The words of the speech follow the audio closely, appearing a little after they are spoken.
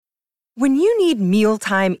When you need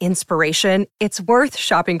mealtime inspiration, it's worth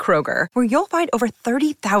shopping Kroger, where you'll find over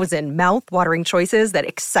 30,000 mouth-watering choices that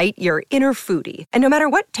excite your inner foodie. And no matter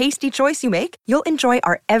what tasty choice you make, you'll enjoy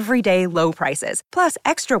our everyday low prices, plus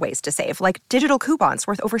extra ways to save, like digital coupons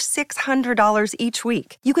worth over $600 each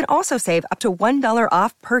week. You can also save up to $1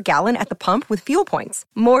 off per gallon at the pump with fuel points.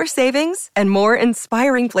 More savings and more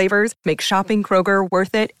inspiring flavors make shopping Kroger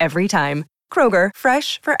worth it every time. Kroger,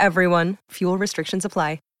 fresh for everyone. Fuel restrictions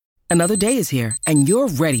apply. Another day is here, and you're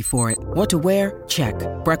ready for it. What to wear? Check.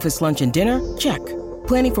 Breakfast, lunch, and dinner? Check.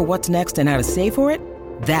 Planning for what's next and how to save for it?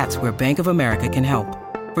 That's where Bank of America can help.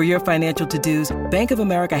 For your financial to-dos, Bank of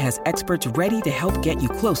America has experts ready to help get you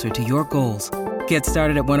closer to your goals. Get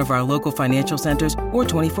started at one of our local financial centers or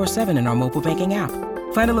 24/7 in our mobile banking app.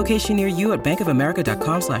 Find a location near you at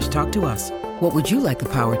bankofamerica.com/talktous. What would you like the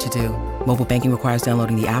power to do? Mobile banking requires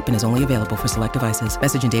downloading the app and is only available for select devices.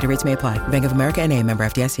 Message and data rates may apply. Bank of America N.A., member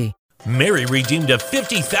FDIC. Mary redeemed a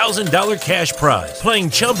 $50,000 cash prize playing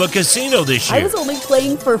Chumba Casino this year. I was only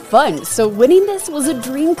playing for fun, so winning this was a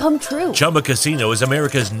dream come true. Chumba Casino is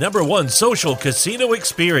America's #1 social casino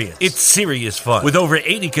experience. It's serious fun. With over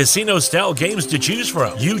 80 casino-style games to choose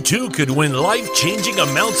from, you too could win life-changing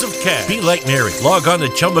amounts of cash. Be like Mary. Log on to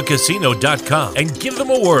ChumbaCasino.com and give them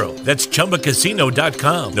a whirl. That's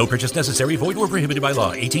ChumbaCasino.com. No purchase necessary. Void where prohibited by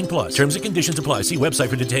law. 18 plus. Terms and conditions apply. See website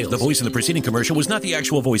for details. The voice in the preceding commercial was not the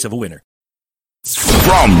actual voice of a winner.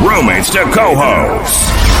 From roommates to co-hosts,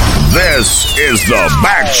 this is the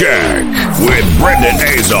Backcheck with Brendan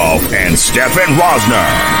Azoff and Stefan Rosner,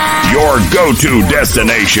 your go-to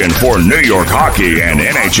destination for New York hockey and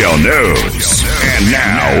NHL news. And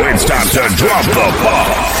now it's time to drop the puck.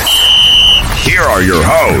 Here are your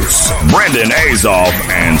hosts, Brendan Azoff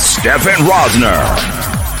and Stefan Rosner.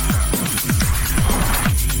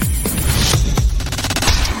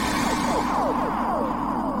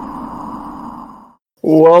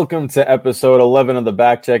 Welcome to episode 11 of the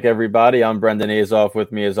Backcheck, everybody. I'm Brendan Azoff.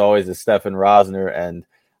 With me, as always, is Stefan Rosner, and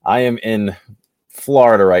I am in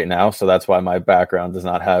Florida right now, so that's why my background does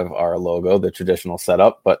not have our logo, the traditional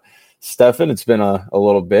setup. But, Stefan, it's been a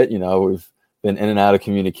little bit. You know, we've been in and out of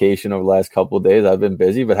communication over the last couple of days. I've been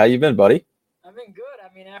busy, but how you been, buddy? I've been good.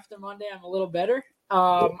 I mean, after Monday, I'm a little better.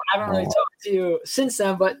 I haven't really talked to you since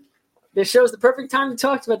then, but this show's the perfect time to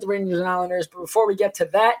talk about the Rangers and Islanders. But before we get to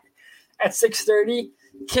that, at 6:30,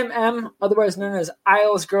 Kim M., otherwise known as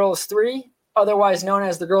Isles Girls 3, otherwise known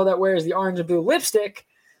as the girl that wears the orange and blue lipstick,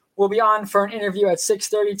 will be on for an interview at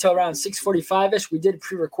 6:30 till around 6:45-ish. We did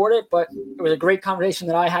pre-record it, but it was a great conversation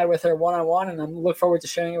that I had with her one-on-one, and I look forward to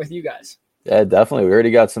sharing it with you guys. Yeah, definitely. We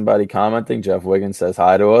already got somebody commenting. Jeff Wiggins says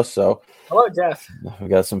hi to us. So, hello, Jeff. We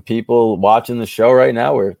got some people watching the show right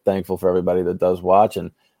now. We're thankful for everybody that does watch,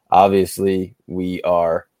 and obviously we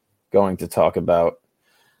are going to talk about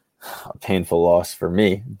a painful loss for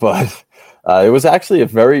me, but it was actually a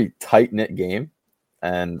very tight-knit game,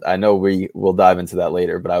 and I know we will dive into that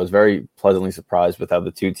later, but I was very pleasantly surprised with how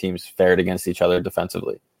the two teams fared against each other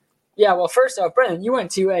defensively. Yeah, well, first off, Brendan, you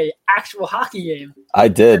went to a actual hockey game. I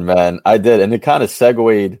did, man. I did, and it kind of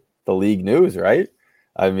segued the league news, right?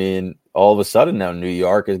 I mean, all of a sudden now New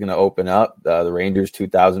York is going to open up. The Rangers,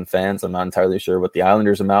 2,000 fans. I'm not entirely sure what the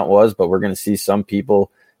Islanders amount was, but we're going to see some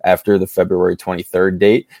people after the February 23rd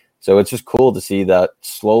date. So it's just cool to see that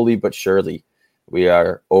slowly but surely we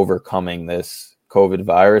are overcoming this COVID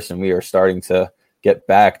virus and we are starting to get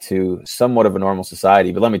back to somewhat of a normal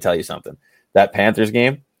society. But let me tell you something. That Panthers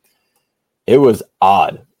game, it was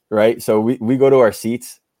odd, right? So we go to our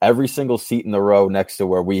seats. Every single seat in the row next to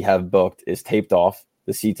where we have booked is taped off.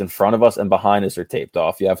 The seats in front of us and behind us are taped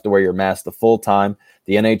off. You have to wear your mask the full time.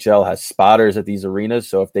 The NHL has spotters at these arenas,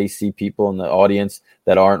 so if they see people in the audience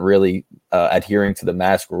that aren't really adhering to the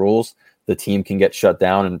mask rules, the team can get shut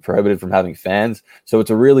down and prohibited from having fans. So it's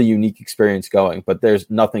a really unique experience going, but there's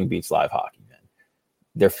nothing beats live hockey, man.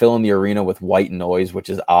 They're filling the arena with white noise, which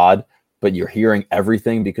is odd, but you're hearing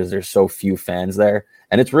everything because there's so few fans there.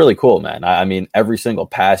 And it's really cool, man. I mean, every single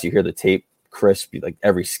pass, you hear the tape crisp, like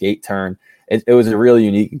every skate turn. It was a really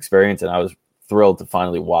unique experience, and I was thrilled to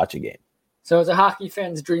finally watch a game. So it's a hockey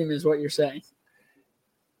fan's dream is what you're saying.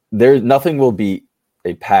 There's nothing will beat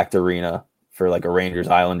a packed arena for like a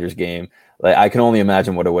Rangers-Islanders game. Like, I can only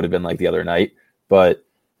imagine what it would have been like the other night. But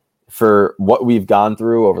for what we've gone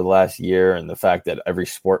through over the last year and the fact that every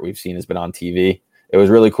sport we've seen has been on TV, it was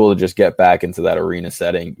really cool to just get back into that arena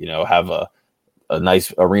setting, you know, have a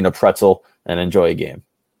nice arena pretzel and enjoy a game.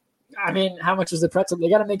 I mean, how much is the pretzel? They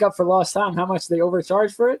got to make up for lost time. How much they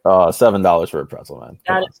overcharge for it? $7 for a pretzel, man.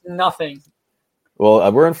 That is nothing.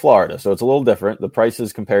 Well, we're in Florida, so it's a little different. The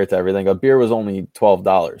prices compared to everything. A beer was only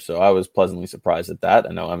 $12, so I was pleasantly surprised at that.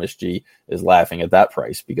 I know MSG is laughing at that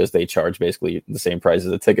price because they charge basically the same price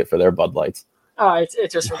as a ticket for their Bud Lights. Oh, it's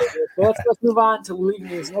just ridiculous. Well, let's move on to league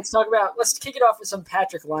news. And let's kick it off with some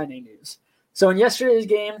Patrick Laine news. So in yesterday's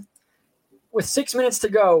game, with 6 minutes to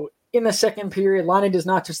go in the second period, Laine does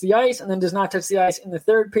not touch the ice and then does not touch the ice in the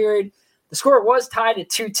third period. The score was tied at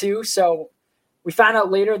 2-2, so we found out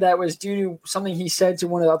later that was due to something he said to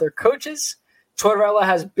one of the other coaches. Tortorella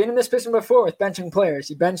has been in this position before with benching players.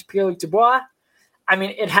 He benched Pierre-Luc Dubois. I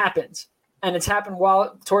mean, it happens. And it's happened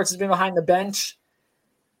while Torts has been behind the bench.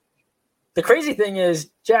 The crazy thing is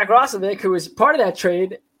Jack Roslovic, who was part of that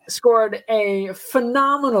trade, scored a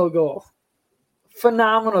phenomenal goal.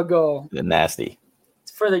 Phenomenal goal. Nasty.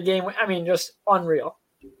 For the game. I mean, just unreal.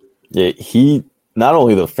 Yeah, he not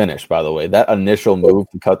only the finish, by the way, that initial move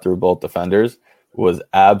to cut through both defenders was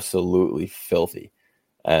absolutely filthy.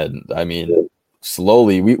 And I mean,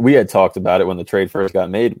 slowly, we had talked about it when the trade first got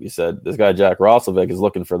made. We said, this guy, Jack Roslovic, is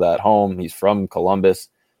looking for that home. He's from Columbus.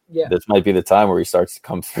 Yeah. This might be the time where he starts to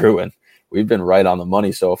come through. And we've been right on the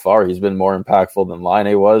money so far. He's been more impactful than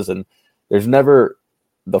Laine was. And there's never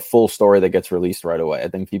the full story that gets released right away. I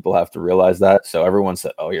think people have to realize that. So everyone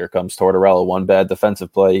said, oh, here comes Tortorella. One bad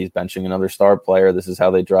defensive play. He's benching another star player. This is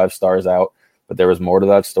how they drive stars out. But there was more to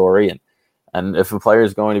that story. And if a player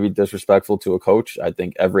is going to be disrespectful to a coach, I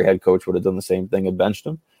think every head coach would have done the same thing and benched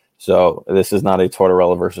him. So this is not a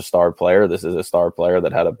Tortorella versus star player. This is a star player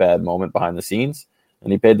that had a bad moment behind the scenes,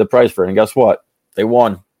 and he paid the price for it. And guess what? They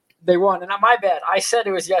won. They won. And not my bad. I said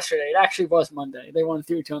it was yesterday. It actually was Monday. They won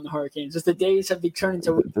 3-2 on the Hurricanes. Just the days have been turned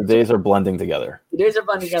into – The days are blending together. The days are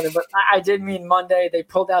blending together. But I did mean Monday. They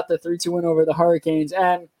pulled out the 3-2 win over the Hurricanes.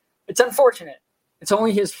 And it's unfortunate. It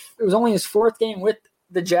was only his fourth game with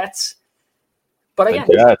the Jets. But again,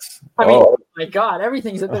 I mean, my God,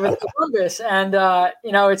 everything's with Columbus, and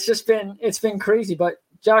it's been crazy. But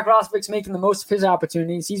Jack Roslovic's making the most of his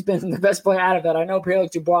opportunities. He's been the best player out of that. I know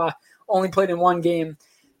Pierre-Luc Dubois only played in one game,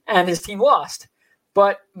 and his team lost.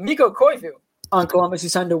 But Mikko Koivu on Columbus, who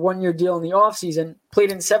signed a 1-year deal in the offseason,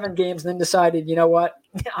 played in 7 games, and then decided, you know what,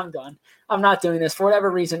 I'm done. I'm not doing this for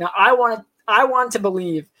whatever reason. Now, I want to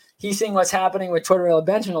believe he's seeing what's happening with Tortorella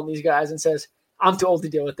benching all these guys and says, I'm too old to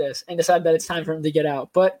deal with this, and decided that it's time for him to get out.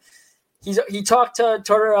 But he talked to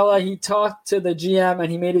Tortorella, he talked to the GM,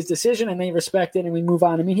 and he made his decision, and they respected, and we move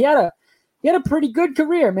on. I mean, he had a pretty good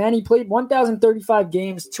career, man. He played 1,035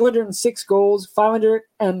 games, 206 goals,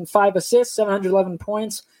 505 assists, 711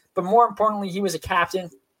 points. But more importantly, he was a captain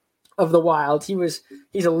of the Wild. He's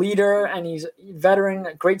a leader, and he's a veteran,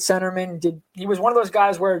 a great centerman. He was one of those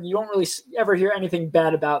guys where you don't really ever hear anything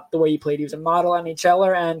bad about the way he played. He was a model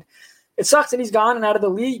NHLer, and it sucks that he's gone and out of the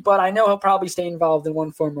league, but I know he'll probably stay involved in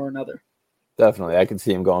one form or another. Definitely. I can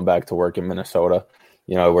see him going back to work in Minnesota,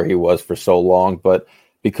 where he was for so long. But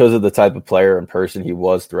because of the type of player and person he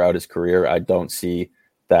was throughout his career, I don't see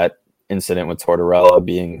that incident with Tortorella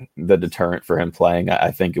being the deterrent for him playing.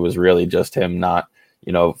 I think it was really just him not,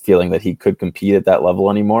 feeling that he could compete at that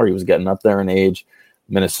level anymore. He was getting up there in age.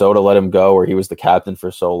 Minnesota let him go, where he was the captain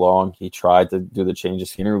for so long. He tried to do the change of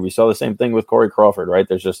scenery. We saw the same thing with Corey Crawford, right?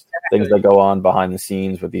 There's just things that go on behind the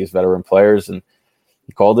scenes with these veteran players, and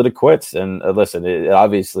he called it a quits. And listen,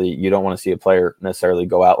 obviously you don't want to see a player necessarily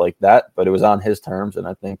go out like that, but it was on his terms, and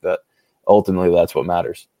I think that ultimately that's what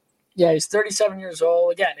matters. Yeah, he's 37 years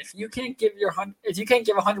old. Again, if you can't give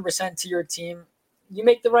 100% to your team, you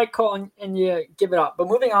make the right call and you give it up. But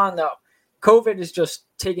moving on, though. COVID is just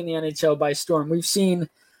taking the NHL by storm. We've seen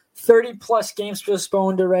 30-plus games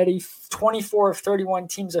postponed already, 24 of 31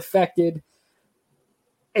 teams affected.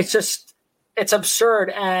 It's absurd.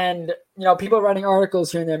 And, people are writing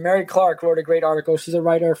articles here and there. Mary Clark wrote a great article. She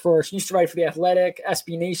used to write for The Athletic,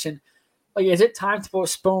 SB Nation. Like, is it time to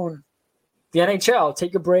postpone the NHL,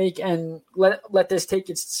 take a break, and let this take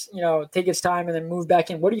its time and then move back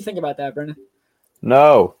in? What do you think about that, Brendan?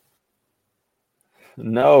 No,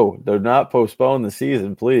 they're not postpone the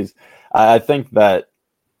season, please. I think that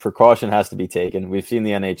precaution has to be taken. We've seen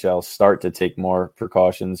the NHL start to take more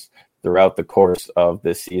precautions throughout the course of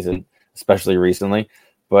this season, especially recently.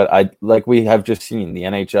 But like we have just seen, the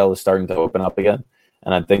NHL is starting to open up again,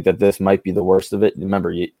 and I think that this might be the worst of it.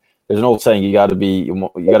 Remember, there's an old saying: you got to be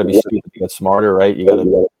stupid to get smarter, right? You got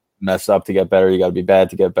to mess up to get better. You got to be bad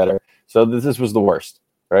to get better. So this was the worst,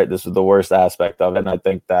 right? This was the worst aspect of it, and I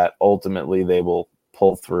think that ultimately they will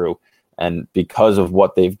pull through. And because of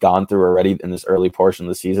what they've gone through already in this early portion of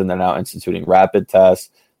the season, they're now instituting rapid tests.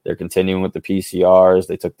 They're continuing with the PCRs.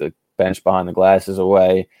 They took the bench behind the glasses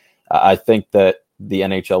away. I think that the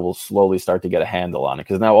NHL will slowly start to get a handle on it,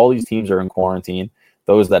 because now all these teams are in quarantine.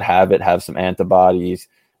 Those that have it have some antibodies,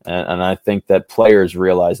 and I think that players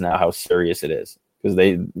realize now how serious it is, because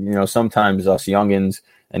they, sometimes us youngins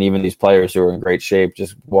and even these players who are in great shape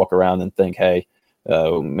just walk around and think, hey,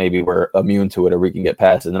 maybe we're immune to it or we can get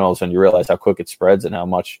past it. And then all of a sudden you realize how quick it spreads and how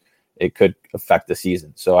much it could affect the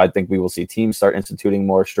season. So I think we will see teams start instituting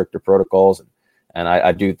more stricter protocols, and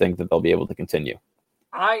I do think that they'll be able to continue.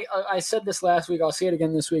 I said this last week. I'll say it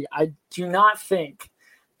again this week. I do not think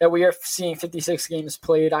that we are seeing 56 games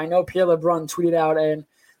played. I know Pierre LeBrun tweeted out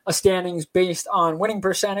a standings based on winning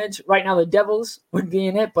percentage. Right now the Devils would be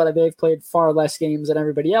in it, but they've played far less games than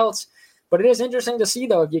everybody else. But it is interesting to see,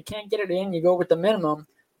 though, if you can't get it in, you go with the minimum.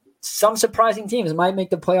 Some surprising teams might make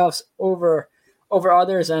the playoffs over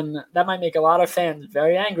others, and that might make a lot of fans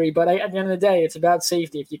very angry. But at the end of the day, it's about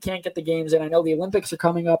safety. If you can't get the games in, I know the Olympics are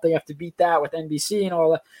coming up. They have to beat that with NBC and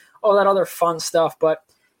all that other fun stuff. But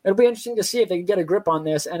it'll be interesting to see if they can get a grip on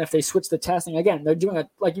this, and if they switch the testing. Again, they're doing,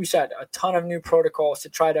 like you said, a ton of new protocols to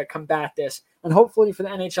try to combat this. And hopefully for the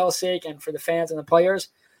NHL's sake and for the fans and the players,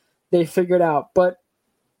 they figure it out. But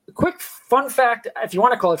a quick fun fact, if you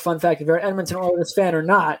want to call it fun fact, if you're an Edmonton Oilers fan or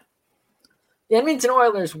not, the Edmonton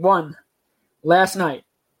Oilers won last night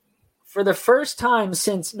for the first time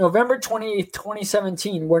since November 28th,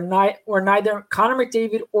 2017, where neither Connor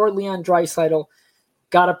McDavid or Leon Draisaitl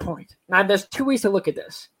got a point. Now, there's two ways to look at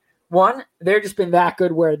this. One, they've just been that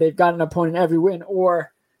good where they've gotten a point in every win,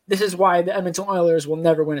 or this is why the Edmonton Oilers will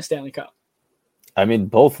never win a Stanley Cup. I mean,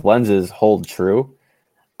 both lenses hold true.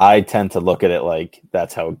 I tend to look at it like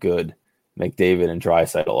that's how good McDavid and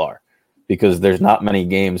Draisaitl are, because there's not many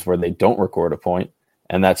games where they don't record a point.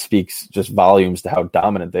 And that speaks just volumes to how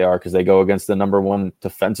dominant they are, because they go against the number one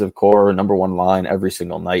defensive core, number one line every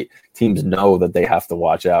single night. Teams know that they have to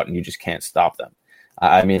watch out, and you just can't stop them.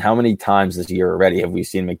 I mean, how many times this year already have we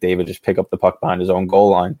seen McDavid just pick up the puck behind his own goal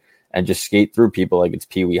line and just skate through people like it's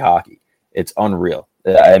peewee hockey? It's unreal.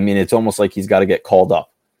 I mean, it's almost like he's got to get called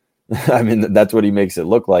up. I mean, that's what he makes it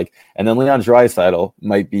look like. And then Leon Draisaitl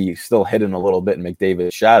might be still hidden a little bit in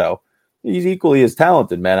McDavid's shadow. He's equally as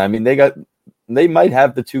talented, man. I mean, they might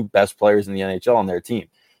have the two best players in the NHL on their team.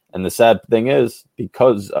 And the sad thing is,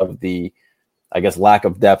 because of the, I guess, lack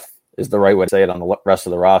of depth is the right way to say it on the rest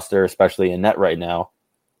of the roster, especially in net right now,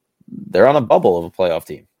 they're on a bubble of a playoff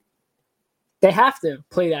team. They have to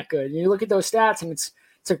play that good. You look at those stats, and it's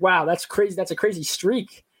like, wow, that's crazy. That's a crazy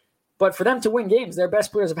streak. But for them to win games, their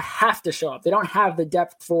best players have to show up. They don't have the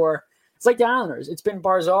depth for – it's like the Islanders. It's been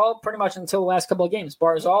Barzal pretty much until the last couple of games.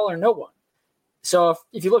 Barzal or no one. So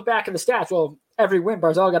if you look back at the stats, well, every win,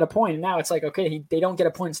 Barzal got a point, and now it's like, okay, they don't get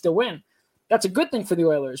a point and still win. That's a good thing for the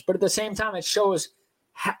Oilers, but at the same time, it shows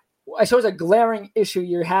a glaring issue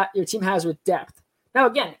your team has with depth. Now,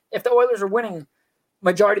 again, if the Oilers are winning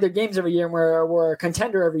majority of their games every year and we're a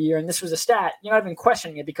contender every year, and this was a stat, you're not even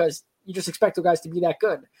questioning it because you just expect the guys to be that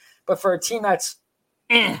good. But for a team that's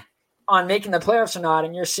on making the playoffs or not,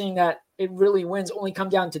 and you're seeing that it really wins only come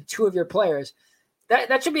down to two of your players,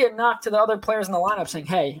 that should be a knock to the other players in the lineup saying,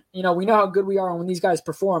 hey, we know how good we are when these guys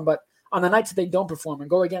perform, but on the nights that they don't perform and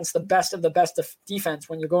go against the best of the best defense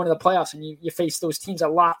when you're going to the playoffs and you face those teams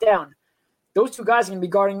that lock down, those two guys are going to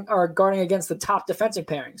be guarding against the top defensive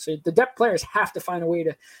pairing. So the depth players have to find a way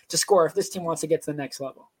to score if this team wants to get to the next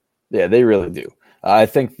level. Yeah, they really do. I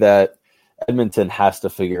think that Edmonton has to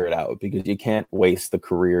figure it out, because you can't waste the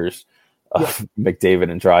careers of McDavid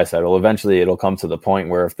and Draisaitl. Eventually it'll come to the point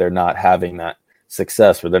where if they're not having that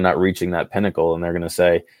success, where they're not reaching that pinnacle, and they're going to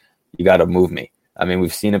say, you got to move me. I mean,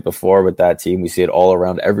 we've seen it before with that team. We see it all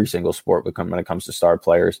around every single sport when it comes to star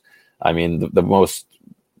players. I mean, the most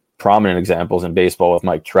prominent examples in baseball with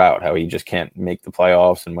Mike Trout, how he just can't make the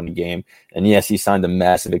playoffs and win a game. And yes, he signed a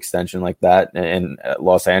massive extension like that in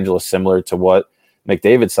Los Angeles, similar to what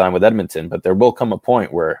McDavid signed with Edmonton. But there will come a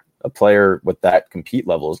point where a player with that compete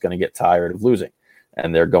level is going to get tired of losing,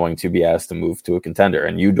 and they're going to be asked to move to a contender.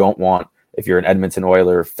 And you don't want, if you're an Edmonton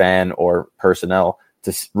Oiler fan or personnel,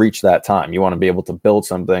 to reach that time. You want to be able to build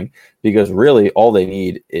something, because really all they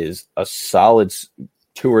need is a solid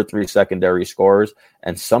 2 or 3 secondary scorers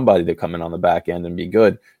and somebody to come in on the back end and be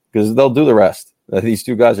good, because they'll do the rest. These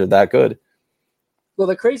two guys are that good. Well,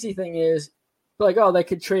 the crazy thing is, like, oh, they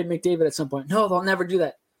could trade McDavid at some point. No, they'll never do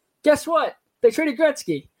that. Guess what? They traded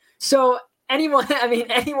Gretzky. So anyone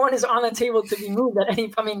is on the table to be moved at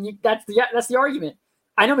any. I mean, that's the argument.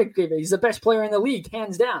 I know McDavid. He's the best player in the league,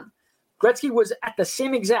 hands down. Gretzky was at the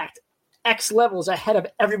same exact X levels ahead of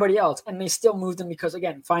everybody else, and they still moved him because,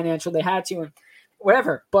 again, financial, they had to. And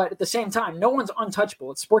whatever. But at the same time, no one's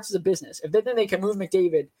untouchable. Sports is a business. If they think they can move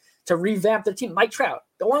McDavid to revamp their team, Mike Trout,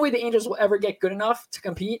 the only way the Angels will ever get good enough to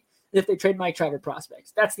compete is if they trade Mike Trout for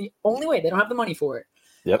prospects. That's the only way. They don't have the money for it.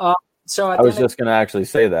 Yep. So I was just going to actually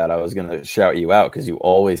say that. I was going to shout you out because you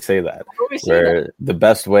always say that. The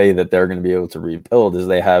best way that they're going to be able to rebuild is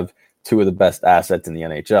they have two of the best assets in the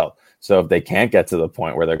NHL. So if they can't get to the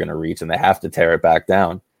point where they're going to reach and they have to tear it back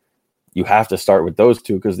down, you have to start with those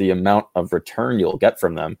two because the amount of return you'll get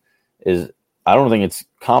from them is, I don't think it's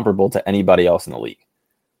comparable to anybody else in the league.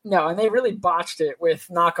 No, and they really botched it with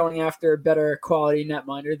not going after a better quality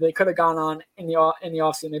netminder. They could have gone on in the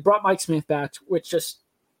offseason. They brought Mike Smith back, which just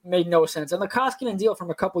made no sense. And the Koskinen deal from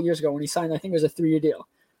a couple years ago when he signed, I think it was a 3-year deal.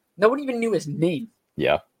 Nobody even knew his name.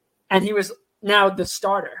 Yeah. And he was now the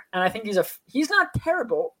starter. And I think he's not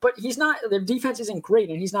terrible, but their defense isn't great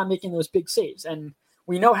and he's not making those big saves. And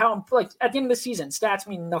we know how, like, at the end of the season, stats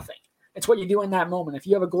mean nothing. It's what you do in that moment. If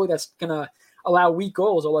you have a goalie that's going to allow weak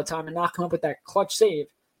goals all the time and not come up with that clutch save,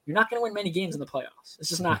 you're not going to win many games in the playoffs. It's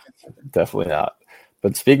just not going to happen. Definitely not.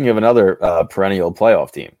 But speaking of another perennial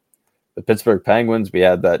playoff team, the Pittsburgh Penguins, we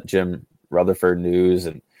had that Jim Rutherford news,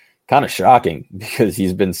 and kind of shocking because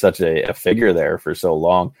he's been such a figure there for so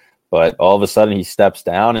long. But all of a sudden he steps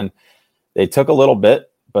down, and they took a little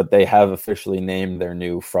bit, but they have officially named their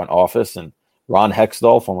new front office. And Ron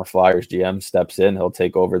Hextall, former Flyers GM, steps in. He'll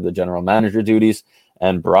take over the general manager duties.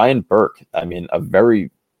 And Brian Burke, I mean, a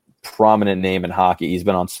very prominent name in hockey. He's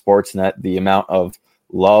been on Sportsnet. The amount of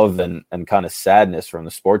love and kind of sadness from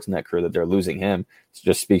the Sportsnet crew that they're losing him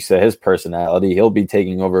just speaks to his personality. He'll be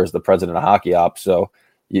taking over as the president of hockey ops. So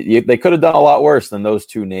they could have done a lot worse than those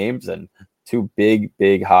two names, and two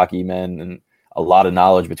big hockey men and a lot of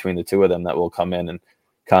knowledge between the two of them that will come in and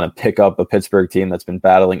kind of pick up a Pittsburgh team that's been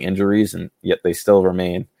battling injuries, and yet they still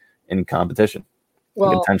remain in competition.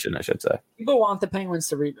 Well, contention, I should say. People want the Penguins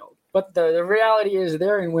to rebuild, but the reality is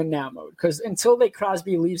they're in win now mode because until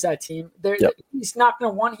Crosby leaves that team, he's not going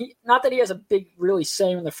to want. Not that he has a big really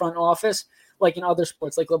say in the front office like in other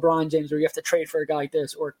sports, like LeBron James, where you have to trade for a guy like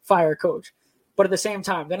this or fire a coach. But at the same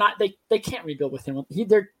time, they're not. They can't rebuild with him.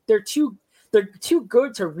 They're too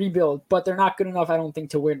good to rebuild, but they're not good enough, I don't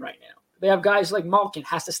think, to win right now. They have guys like Malkin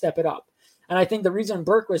has to step it up, and I think the reason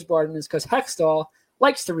Burke was brought in is because Hextall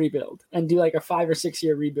likes to rebuild and do like a 5 or 6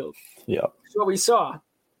 year rebuild. Yeah. That's what we saw.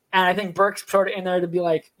 And I think Burke's sort of in there to be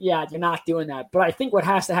like, yeah, you're not doing that. But I think what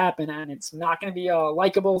has to happen, and it's not going to be a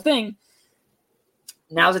likable thing,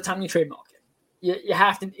 now's the time you trade Malkin. You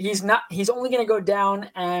have to. He's only going to go down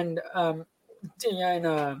and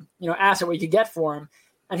asset what you could get for him.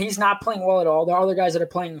 And he's not playing well at all. There are other guys that are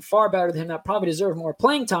playing far better than him that probably deserve more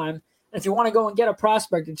playing time. And if you want to go and get a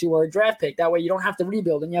prospect or two or a draft pick, that way you don't have to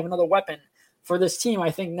rebuild and you have another weapon for this team,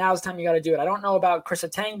 I think now's the time you got to do it. I don't know about Chris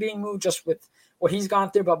Letang being moved just with what he's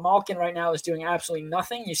gone through, but Malkin right now is doing absolutely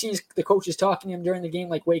nothing. You see the coaches talking to him during the game,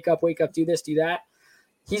 like, wake up, do this, do that.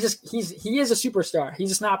 He is a superstar. He's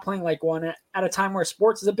just not playing like one at a time where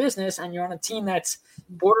sports is a business and you're on a team that's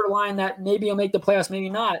borderline that maybe you'll make the playoffs, maybe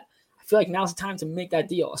not. I feel like now's the time to make that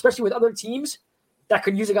deal, especially with other teams that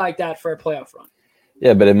could use a guy like that for a playoff run.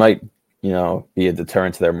 Yeah, but it might, be a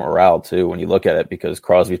deterrent to their morale too when you look at it, because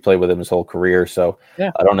Crosby's played with him his whole career. So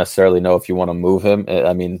yeah. I don't necessarily know if you want to move him.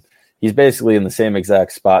 I mean, he's basically in the same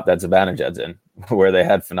exact spot that Zibanejad's in, where they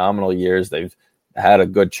had phenomenal years. They've had a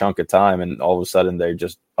good chunk of time, and all of a sudden they're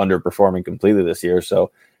just underperforming completely this year.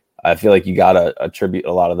 So I feel like you got to attribute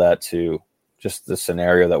a lot of that to just the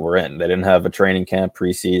scenario that we're in. They didn't have a training camp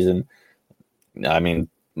preseason. I mean,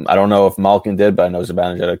 I don't know if Malkin did, but I know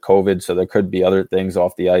Zibanejad had COVID, so there could be other things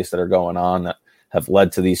off the ice that are going on that have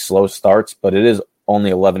led to these slow starts, but it is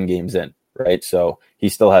only 11 games in, right? So he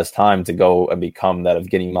still has time to go and become that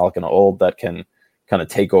Evgeny Malkin old that can kind of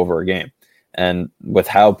take over a game. And with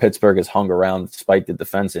how Pittsburgh has hung around despite the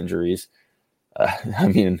defense injuries, I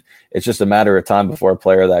mean, it's just a matter of time before a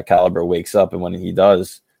player of that caliber wakes up, and when he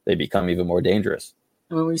does, they become even more dangerous.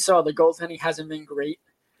 I mean, we saw the goaltending hasn't been great.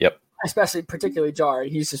 Yep. Especially particularly Jari.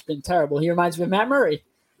 He's just been terrible. He reminds me of Matt Murray.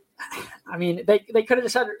 I mean, they could have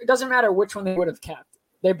decided it doesn't matter which one they would have kept.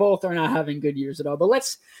 They both are not having good years at all. But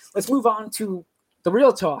let's move on to the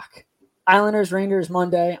real talk. Islanders, Rangers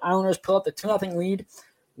Monday. Islanders pull up the 2-0 lead.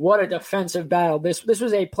 What a defensive battle. This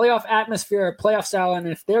was a playoff atmosphere, a playoff style, and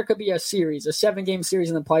if there could be a series, a 7-game series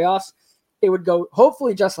in the playoffs, it would go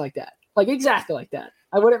hopefully just like that. Like exactly like that.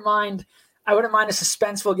 I wouldn't mind a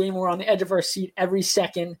suspenseful game where we're on the edge of our seat every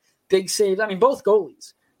second. Big saves. I mean, both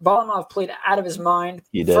goalies. Varlamov played out of his mind.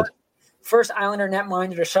 He did. First Islander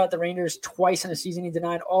netminder to shot the Rangers twice in a season. He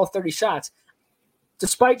denied all 30 shots.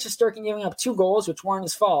 Despite Shesterkin giving up 2 goals, which weren't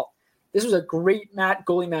his fault, this was a great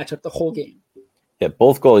goalie matchup the whole game. Yeah,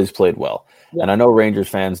 both goalies played well. Yeah. And I know Rangers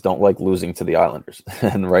fans don't like losing to the Islanders,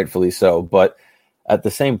 and rightfully so. But at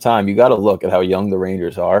the same time, you got to look at how young the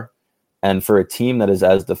Rangers are. And for a team that is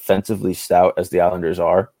as defensively stout as the Islanders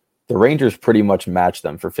are, the Rangers pretty much matched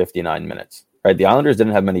them for 59 minutes. Right? The Islanders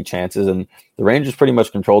didn't have many chances, and the Rangers pretty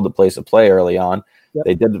much controlled the pace of play early on. Yep.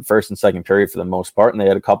 They did the first and second period for the most part, and they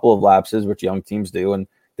had a couple of lapses, which young teams do, and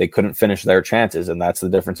they couldn't finish their chances. And that's the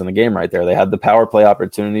difference in the game right there. They had the power play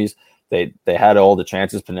opportunities. They had all the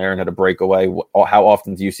chances. Panarin had a breakaway. How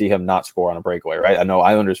often do you see him not score on a breakaway, right? I know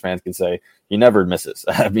Islanders fans can say he never misses.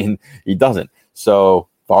 I mean, he doesn't. So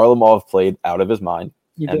Varlamov played out of his mind,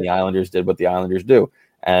 and the Islanders did what the Islanders do.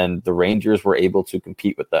 And the Rangers were able to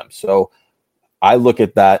compete with them. So I look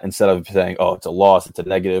at that instead of saying, oh, it's a loss, it's a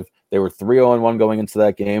negative. They were 3-0-1 going into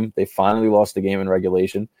that game. They finally lost the game in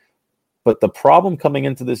regulation. But the problem coming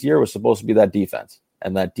into this year was supposed to be that defense.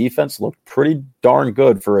 And that defense looked pretty darn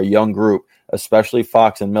good for a young group, especially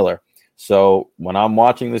Fox and Miller. So when I'm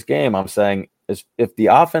watching this game, I'm saying if the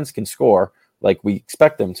offense can score like we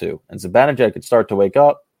expect them to, and Zibanejad could start to wake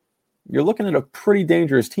up, you're looking at a pretty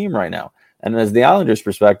dangerous team right now. And as the Islanders'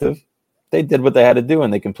 perspective, they did what they had to do,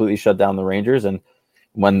 and they completely shut down the Rangers. And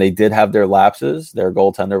when they did have their lapses, their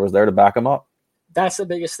goaltender was there to back them up. That's the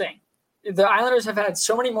biggest thing. The Islanders have had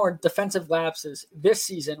so many more defensive lapses this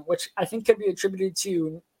season, which I think could be attributed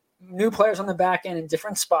to new players on the back end in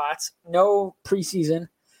different spots, no preseason,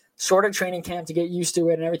 shorter training camp to get used to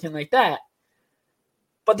it and everything like that.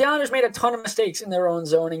 But the Islanders made a ton of mistakes in their own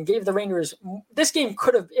zone and gave the Rangers – this game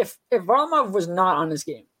could have – if Varlamov was not on this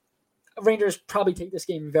game, Rangers probably take this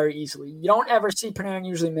game very easily. You don't ever see Panarin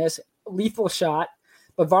usually miss. Lethal shot.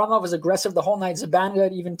 But Varlamov was aggressive the whole night.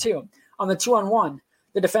 Zibanejad even too. On the 2-on-1,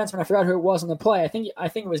 the defenseman, I forgot who it was on the play. I think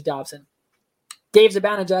it was Dobson. Gave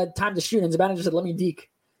Zibanejad time to shoot, and Zibanejad said, let me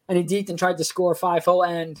deke. And he deked and tried to score 5-0,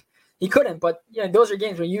 and he couldn't. But those are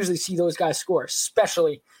games where you usually see those guys score,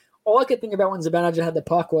 especially. All I could think about when Zibanejad had the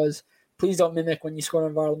puck was, please don't mimic when you score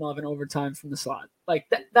on Varlamov in overtime from the slot. Like,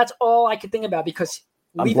 that's all I could think about because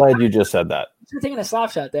I'm glad you just said that. He's taking a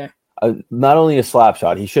slap shot there. Not only a slap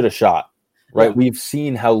shot, he should have shot. Right? Yeah. We've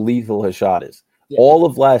seen how lethal his shot is. Yeah. All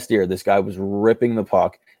of last year, this guy was ripping the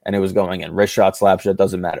puck, and it was going in. Wrist shot, slap shot,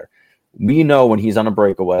 doesn't matter. We know when he's on a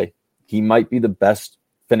breakaway, he might be the best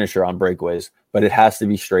finisher on breakaways, but it has to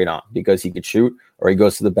be straight on because he could shoot or he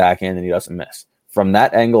goes to the backhand and he doesn't miss. From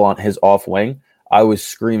that angle on his off wing, I was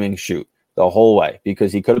screaming shoot the whole way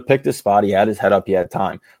because he could have picked his spot. He had his head up. He had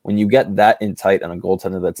time. When you get that in tight on a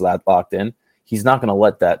goaltender that's that locked in, he's not going to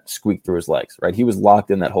let that squeak through his legs, right? He was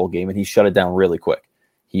locked in that whole game, and he shut it down really quick.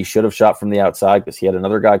 He should have shot from the outside because he had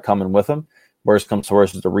another guy coming with him. Worst comes to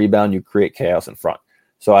worst, is the rebound. You create chaos in front.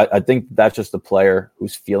 So I think that's just a player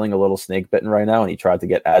who's feeling a little snake bitten right now, and he tried to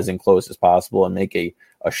get as in close as possible and make a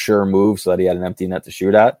sure move so that he had an empty net to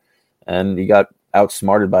shoot at. And he got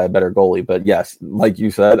outsmarted by a better goalie. But yes, like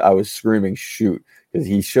you said, I was screaming shoot because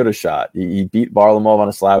he should have shot. He beat Varlamov on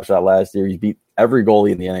a slap shot last year. He beat every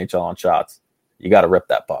goalie in the NHL on shots. You got to rip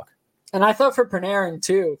that puck. And I thought for Panarin,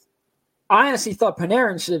 too, I honestly thought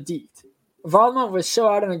Panarin should have deked. Varlamov was so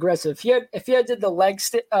out and aggressive. If he had did the leg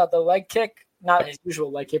kick, not his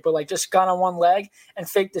usual leg kick, but like just got on one leg and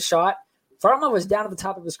faked the shot, Varlamov was down at the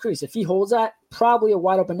top of his crease. If he holds that, probably a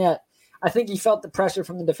wide open net. I think he felt the pressure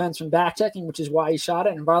from the defenseman back-checking, which is why he shot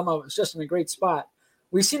it, and Varlamov was just in a great spot.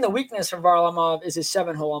 We've seen the weakness from Varlamov is his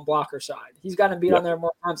 7-hole on blocker side. He's gotten beat on there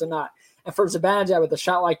more times than not. And for Zibanejad with a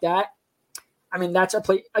shot like that, I mean, that's a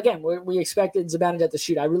play. Again, we expected Zibanejad to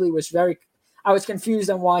shoot. I was confused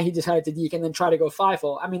on why he decided to deke and then try to go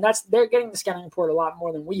 5-hole. I mean, they're getting the scouting report a lot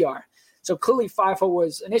more than we are. So clearly 5-hole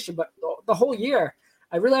was an issue. But the whole year,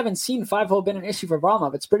 I really haven't seen 5-hole been an issue for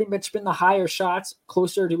Varlamov. It's pretty much been the higher shots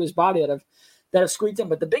closer to his body that have squeaked in.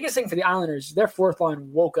 But the biggest thing for the Islanders, their fourth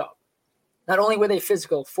line woke up. Not only were they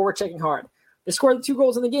physical, forward-checking hard, they scored the 2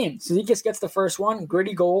 goals in the game. Zizekas gets the first one,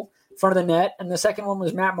 gritty goal, front of the net, and the second one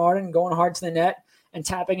was Matt Martin going hard to the net and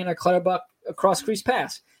tapping in a Clutterbuck across crease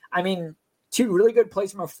pass. I mean, 2 really good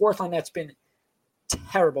plays from a fourth line that's been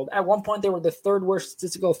terrible. At one point, they were the third worst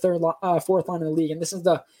statistical fourth line in the league, and this is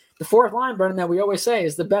the fourth line, Brendan, that we always say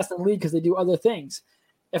is the best in the league because they do other things.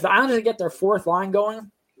 If the Islanders get their fourth line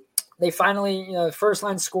going, they finally, the first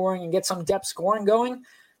line scoring and get some depth scoring going,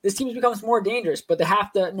 this team becomes more dangerous, but they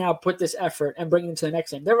have to now put this effort and bring it into the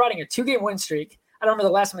next game. They're riding a 2-game win streak. I don't remember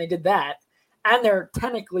the last time they did that. And they're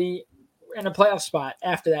technically in a playoff spot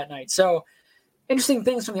after that night. So interesting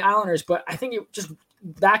things from the Islanders, but I think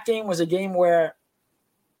that game was a game where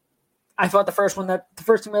I thought the first team that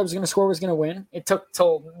was going to score was going to win. It took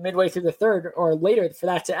till midway through the third or later for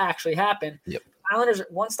that to actually happen. Yep.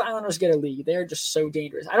 Once the Islanders get a lead, they're just so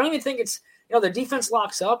dangerous. I don't even think it's their defense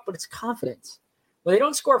locks up, but it's confidence. When they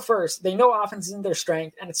don't score first, they know offense isn't their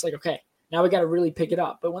strength, and it's like, okay, now we got to really pick it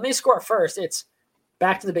up. But when they score first, it's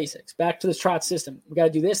back to the basics, back to the Trot system. We got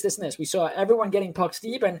to do this, this, and this. We saw everyone getting pucks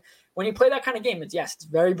deep, and when you play that kind of game, it's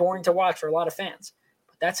very boring to watch for a lot of fans.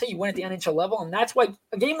 But that's how you win at the NHL level, and that's why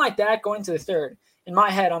a game like that going to the third, in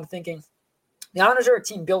my head, I'm thinking the Islanders are a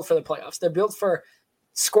team built for the playoffs. They're built for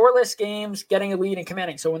scoreless games, getting a lead and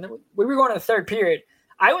commanding. So when we were going to the third period,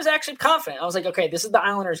 I was actually confident. I was like, okay, this is the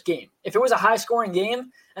Islanders' game. If it was a high-scoring game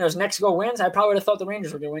and it was Mexico wins, I probably would have thought the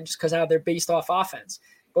Rangers were going to win just because how they're based off offense.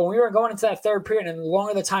 But when we were going into that third period and the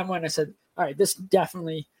longer the time went, I said, all right, this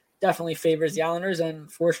definitely favors the Islanders,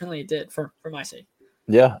 and fortunately it did for my sake.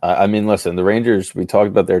 Yeah, I mean, listen, the Rangers, we talked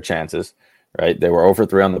about their chances, right? They were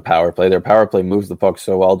 0-for-3 on the power play. Their power play moves the puck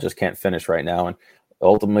so well, just can't finish right now. And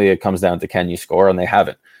ultimately it comes down to can you score, and they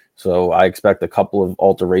haven't. So I expect a couple of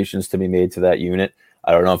alterations to be made to that unit.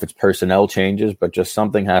 I don't know if it's personnel changes, but just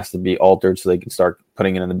something has to be altered so they can start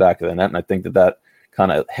putting it in the back of the net. And I think that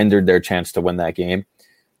kind of hindered their chance to win that game.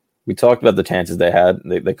 We talked about the chances they had.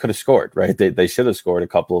 They could have scored, right? They should have scored a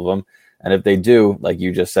couple of them. And if they do, like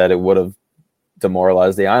you just said, it would have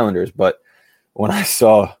demoralized the Islanders. But when I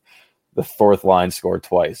saw the fourth line score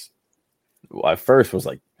twice, I first was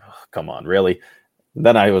like, oh, come on, really?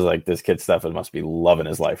 Then I was like, this kid Stefan must be loving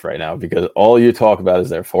his life right now, because all you talk about is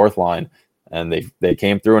their fourth line. And they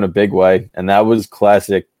came through in a big way. And that was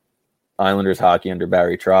classic Islanders hockey under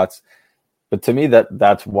Barry Trotz. But to me,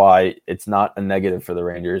 that's why it's not a negative for the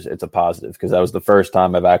Rangers. It's a positive, because that was the first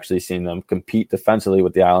time I've actually seen them compete defensively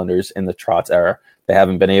with the Islanders in the Trotz era. They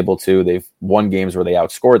haven't been able to. They've won games where they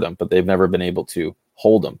outscored them, but they've never been able to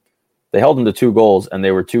hold them. They held them to 2 goals, and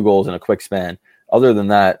they were 2 goals in a quick span. Other than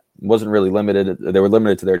that, wasn't really limited. They were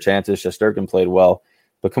limited to their chances. Shesterkin played well.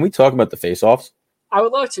 But can we talk about the faceoffs? I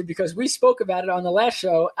would love to, because we spoke about it on the last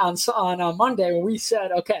show on Monday, when we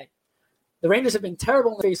said, okay, the Rangers have been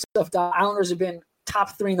terrible in the faceoff. The Islanders have been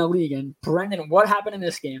top 3 in the league. And Brendan, what happened in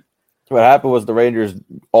this game? What happened was the Rangers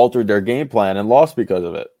altered their game plan and lost because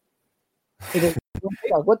of it. They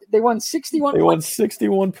won 61. They won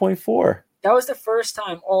 61.4. That was the first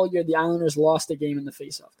time all year the Islanders lost a game in the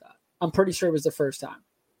faceoff dot. I'm pretty sure it was the first time.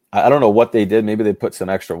 I don't know what they did. Maybe they put some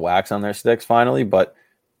extra wax on their sticks finally, but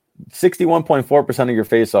 61.4% of your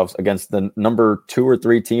faceoffs against the number 2 or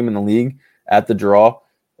 3 team in the league at the draw,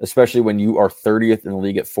 especially when you are 30th in the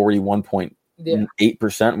league at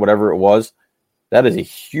 41.8%, whatever it was. That is a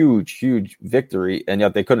huge, huge victory, and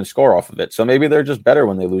yet they couldn't score off of it. So maybe they're just better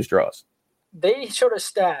when they lose draws. They showed a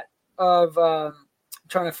stat of I'm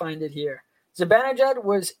trying to find it here. Zibanejad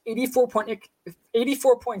was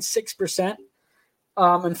 84.6% in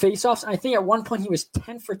faceoffs. And I think at one point he was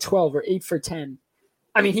 10 for 12 or 8 for 10.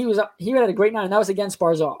 I mean, he had a great night, and that was against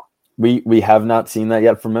Barzal. We have not seen that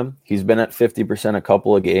yet from him. He's been at 50% a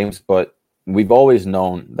couple of games, but we've always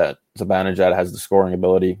known that Zibanejad has the scoring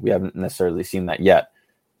ability. We haven't necessarily seen that yet.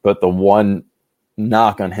 But the one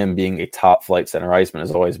knock on him being a top-flight center iceman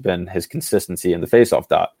has always been his consistency in the faceoff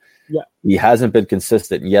dot. Yeah. He hasn't been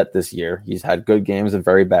consistent yet this year. He's had good games and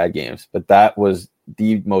very bad games, but that was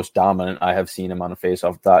the most dominant I have seen him on a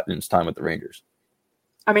faceoff dot in his time with the Rangers.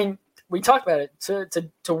 I mean, we talked about it.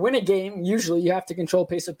 To win a game, usually you have to control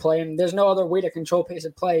pace of play, and there's no other way to control pace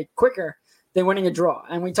of play quicker than winning a draw.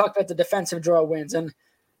 And we talked about the defensive draw wins, and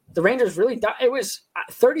the Rangers really it was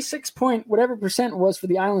 36 point whatever percent was for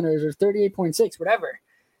the Islanders, or 38.6, whatever.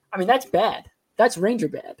 I mean, that's bad. That's Ranger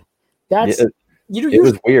bad. It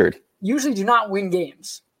was weird. Usually do not win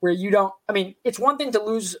games where you don't. I mean, it's one thing to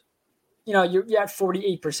lose. You're at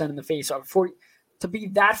 48% in the faceoff. 40 to be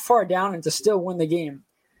that far down and to still win the game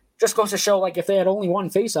just goes to show, like, if they had only won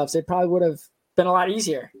faceoffs, it probably would have been a lot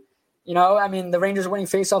easier. I mean, the Rangers winning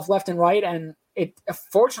faceoff left and right, and it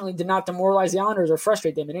fortunately did not demoralize the Islanders or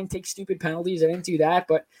frustrate them. They didn't take stupid penalties. They didn't do that,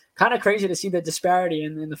 but kind of crazy to see the disparity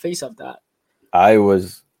in the faceoff dot. I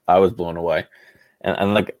was blown away,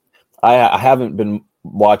 and like I haven't been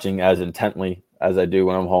watching as intently as I do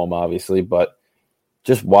when I'm home, obviously, but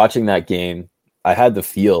just watching that game, I had the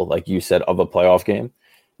feel, like you said, of a playoff game.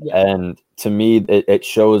 Yeah. And to me, it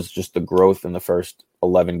shows just the growth in the first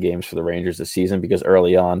 11 games for the Rangers this season, because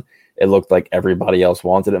early on, it looked like everybody else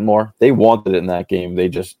wanted it more. They wanted it in that game. They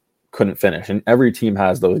just couldn't finish. And every team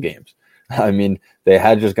has those games. I mean, they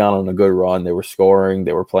had just gone on a good run. They were scoring.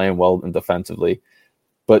 They were playing well and defensively.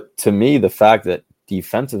 But to me, the fact that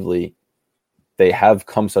defensively they have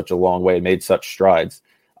come such a long way and made such strides,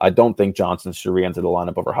 I don't think Johnson should re-enter the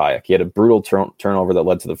lineup over Hayek. He had a brutal turnover that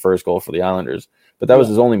led to the first goal for the Islanders, but that was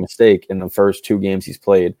his only mistake in the first 2 games he's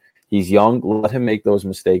played. He's young. Let him make those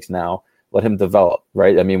mistakes now. let him develop,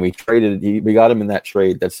 right? I mean, we got him in that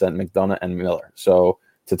trade that sent McDonough and Miller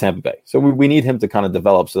to Tampa Bay. So we need him to kind of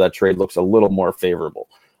develop so that trade looks a little more favorable.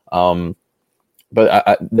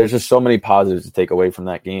 But there's just so many positives to take away from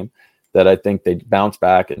that game that I think they bounce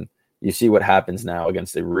back, and you see what happens now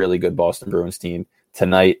against a really good Boston Bruins team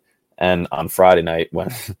tonight and on Friday night when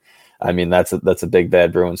I mean, that's a big,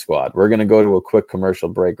 bad Bruins squad. We're going to go to a quick commercial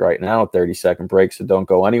break right now, a 30-second break, so don't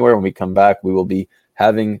go anywhere. When we come back, we will be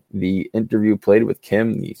having the interview played with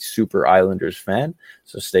Kim, the Super Islanders fan,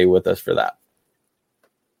 so stay with us for that.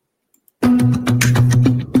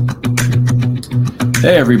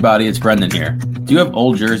 Hey everybody, it's Brendan here. Do you have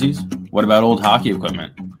old jerseys? What about old hockey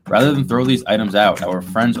equipment? Rather than throw these items out, our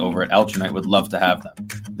friends over at Alternate would love to have them.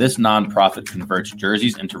 This nonprofit converts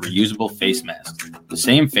jerseys into reusable face masks, the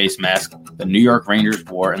same face mask the New York Rangers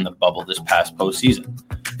wore in the bubble this past postseason.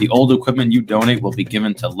 The old equipment you donate will be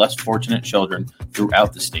given to less fortunate children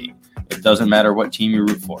throughout the state. It doesn't matter what team you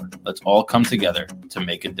root for. Let's all come together to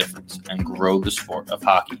make a difference and grow the sport of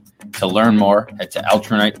hockey. To learn more, head to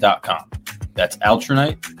alternate.com. That's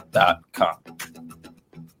alternate.com.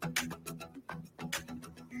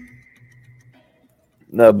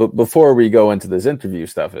 No, but before we go into this interview,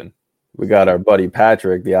 Stefan, we got our buddy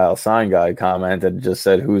Patrick, the Isle Sign guy, commented, just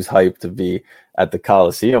said, who's hyped to be at the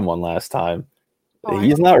Coliseum one last time.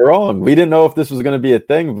 He's not wrong. We didn't know if this was going to be a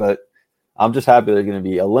thing, but I'm just happy there's going to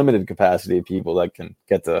be a limited capacity of people that can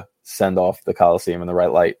get to send off the Coliseum in the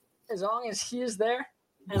right light. As long as he is there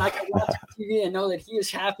and I can watch TV and know that he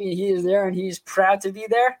is happy and he is there and he's proud to be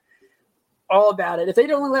there, all about it. If they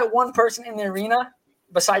don't let one person in the arena,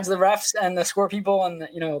 besides the refs and the score people and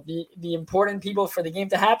the important people for the game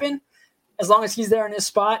to happen, as long as he's there in his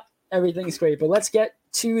spot, everything's great. But let's get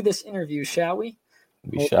to this interview, shall we?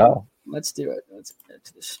 We shall. Let's do it. Let's get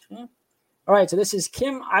to the stream. All right, so this is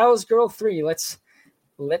Kim, Isles Girl 3. Let's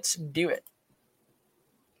do it.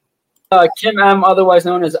 Kim M, otherwise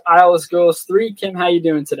known as Isles Girls 3. Kim, how you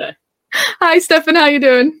doing today? Hi, Stefan. How you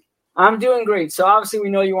doing? I'm doing great. So obviously we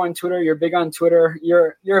know you on Twitter. You're big on Twitter.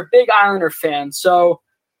 You're a big Islander fan. So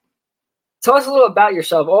tell us a little about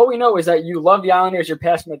yourself. All we know is that you love the Islanders. You're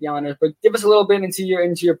passionate about the Islanders. But give us a little bit into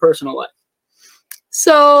your personal life.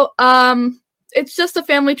 So it's just a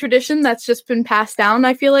family tradition that's just been passed down,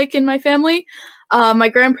 I feel like, in my family. My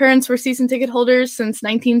grandparents were season ticket holders since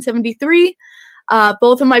 1973.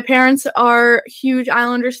 Both of my parents are huge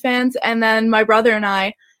Islanders fans, and then my brother and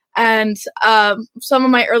I. And some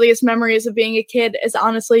of my earliest memories of being a kid is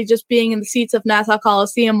honestly just being in the seats of Nassau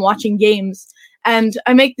Coliseum watching games. And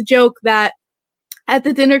I make the joke that at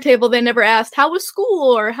the dinner table, they never asked, how was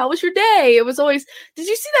school or how was your day? It was always, did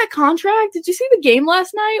you see that contract? Did you see the game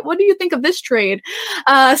last night? What do you think of this trade?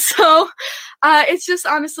 So it's just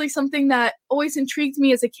honestly something that always intrigued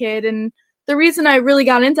me as a kid. And the reason I really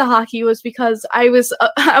got into hockey was because I was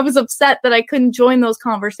upset that I couldn't join those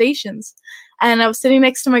conversations. And I was sitting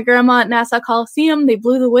next to my grandma at Nassau Coliseum. They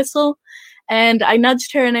blew the whistle, and I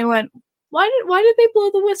nudged her and I went, why did they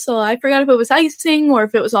blow the whistle? I forgot if it was icing or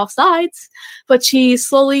if it was offsides. But she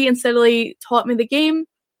slowly and steadily taught me the game.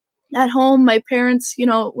 At home, my parents,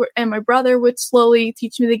 and my brother would slowly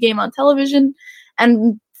teach me the game on television.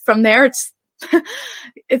 And from there, it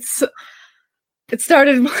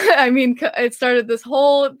started, it started this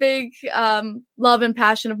whole big love and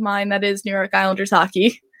passion of mine that is New York Islanders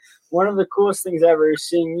hockey. One of the coolest things ever is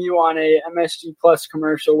seeing you on a MSG Plus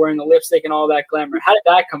commercial wearing the lipstick and all that glamour. How did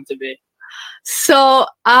that come to be? So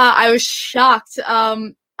I was shocked.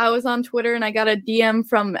 I was on Twitter and I got a DM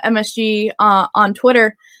from MSG on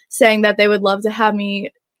Twitter saying that they would love to have me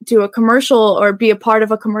do a commercial or be a part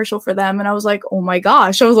of a commercial for them. And I was like, oh my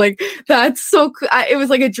gosh. I was like, that's so cool. It was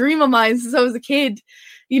like a dream of mine since I was a kid,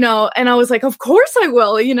 and I was like, of course I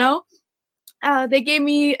will, They gave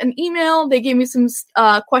me an email. They gave me some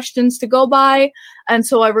questions to go by. And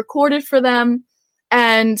so I recorded for them.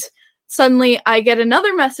 And suddenly I get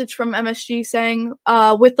another message from MSG saying,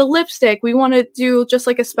 with the lipstick, we want to do just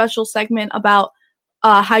like a special segment about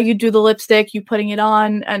how you do the lipstick, you putting it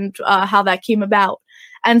on, and how that came about.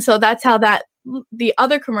 And so that's how the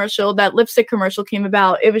other commercial, that lipstick commercial, came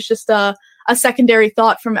about. It was just a secondary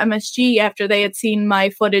thought from MSG after they had seen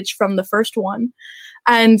my footage from the first one.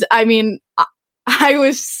 And I mean, I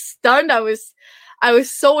was stunned. I was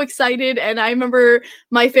so excited. And I remember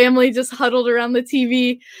my family just huddled around the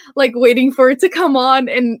TV, like waiting for it to come on.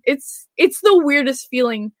 And it's the weirdest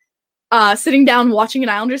feeling, sitting down watching an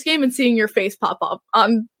Islanders game and seeing your face pop up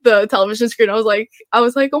on the television screen. I was like,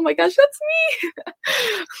 oh my gosh, that's me.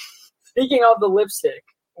 Speaking of the lipstick,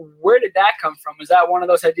 where did that come from? Was that one of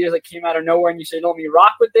those ideas that came out of nowhere and you said, let me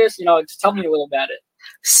rock with this? Just tell me a little about it.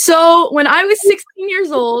 So when I was 16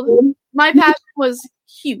 years old, my passion was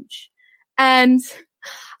huge. And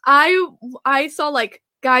I saw like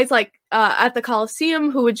guys like at the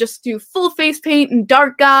Coliseum who would just do full face paint and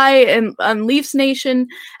Dark Guy and Leafs Nation.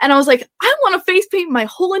 And I was like, I want to face paint my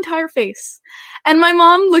whole entire face. And my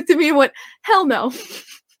mom looked at me and went, hell no.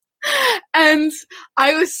 And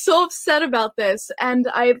I was so upset about this. And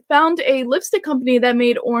I found a lipstick company that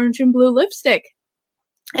made orange and blue lipstick.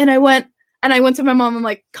 And I went to my mom. I'm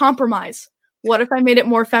like, compromise. What if I made it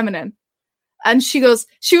more feminine? And she was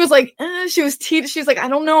like, she's like, I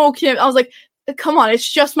don't know, Kim. I was like, come on, it's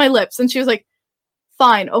just my lips. And she was like,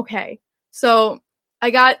 fine, okay. So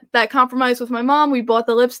I got that compromise with my mom. We bought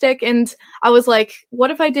the lipstick, and I was like,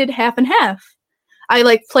 what if I did half and half? I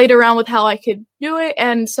like played around with how I could do it.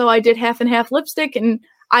 And so I did half and half lipstick, and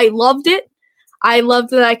I loved it. I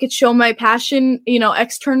loved that I could show my passion,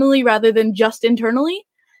 externally rather than just internally.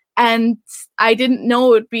 And I didn't know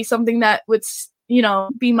it would be something that would,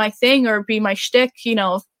 be my thing or be my shtick,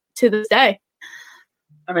 to this day.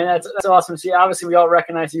 I mean, that's awesome. See, obviously we all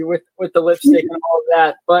recognize you with the lipstick and all of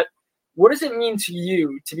that, but what does it mean to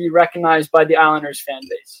you to be recognized by the Islanders fan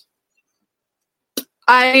base?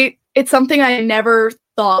 It's something I never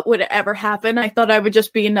thought would ever happen. I thought I would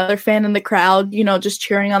just be another fan in the crowd, just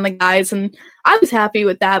cheering on the guys. And I was happy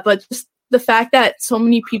with that. But just the fact that so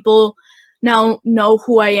many people now know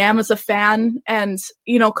who I am as a fan and,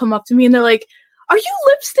 come up to me and they're like, are you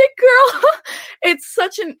Lipstick Girl? It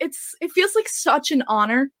feels like such an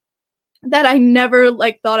honor that I never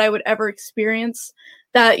thought I would ever experience.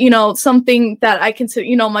 That, something that I consider,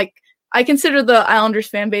 I consider the Islanders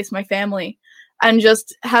fan base my family. And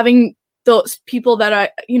just having those people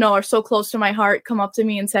that are so close to my heart come up to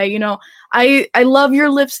me and say, I love your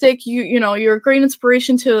lipstick. You're a great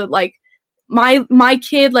inspiration to my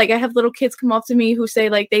kid. Like, I have little kids come up to me who say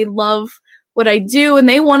they love what I do and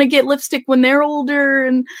they want to get lipstick when they're older.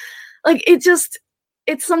 And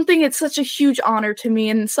it's such a huge honor to me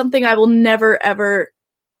and something I will never, ever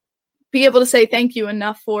be able to say thank you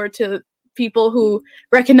enough for to people who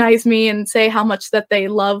recognize me and say how much that they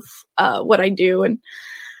love what I do. And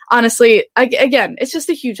honestly, again, it's just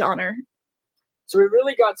a huge honor. So we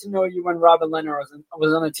really got to know you when Robin Lehner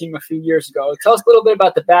was on the team a few years ago. Tell us a little bit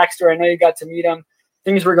about the backstory. I know you got to meet him.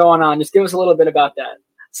 Things were going on. Just give us a little bit about that.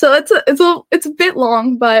 So it's a bit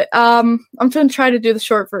long, but I'm going to try to do the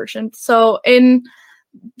short version. So in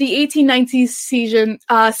the 1890s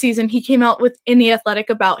season, he came out in The Athletic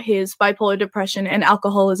about his bipolar depression and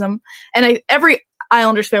alcoholism. And every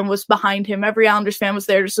Islanders fan was behind him. Every Islanders fan was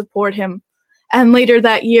there to support him. And later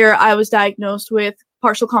that year, I was diagnosed with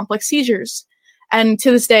partial complex seizures. And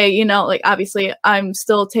to this day, obviously I'm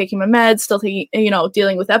still taking my meds, still taking,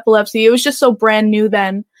 dealing with epilepsy. It was just so brand new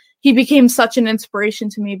then. He became such an inspiration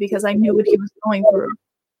to me because I knew what he was going through.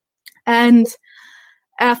 And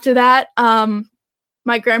after that,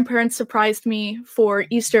 my grandparents surprised me for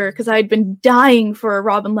Easter because I had been dying for a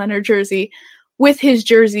Robin Lehner jersey with his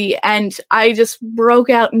jersey. And I just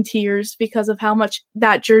broke out in tears because of how much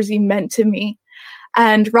that jersey meant to me.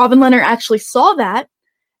 And Robin Lehner actually saw that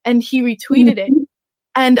and he retweeted it.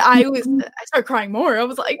 And I started crying more. I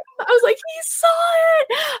was like, he saw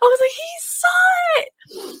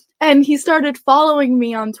it. And he started following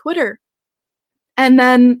me on Twitter. And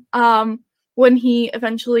then when he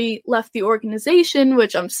eventually left the organization,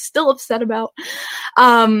 which I'm still upset about,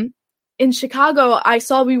 in Chicago, I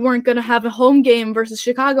saw we weren't going to have a home game versus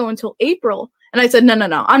Chicago until April. And I said,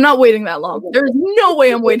 no, I'm not waiting that long. There's no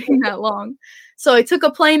way I'm waiting that long. So I took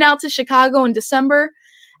a plane out to Chicago in December,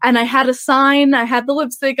 and I had a sign. I had the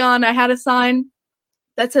lipstick on. I had a sign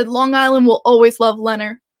that said, Long Island will always love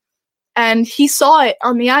Lehner. And he saw it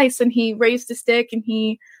on the ice, and he raised a stick, and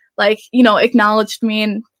he, acknowledged me.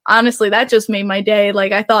 And honestly, that just made my day.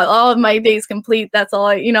 I thought, oh, my day's complete. That's all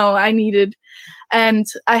I needed. And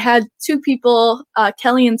I had two people,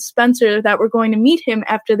 Kelly and Spencer, that were going to meet him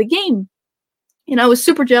after the game. And I was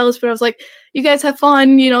super jealous, but I was like, you guys have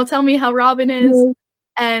fun, tell me how Robin is.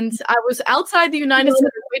 And I was outside the United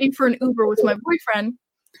Center waiting for an Uber with my boyfriend.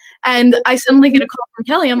 And I suddenly get a call from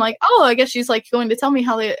Kelly. I'm like, oh, I guess she's going to tell me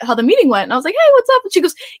how the meeting went. And I was like, hey, what's up? And she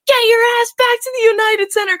goes, get your ass back to the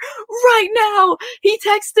United Center right now. He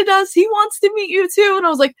texted us. He wants to meet you too. And I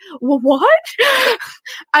was like, well, what?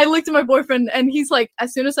 I looked at my boyfriend and he's like,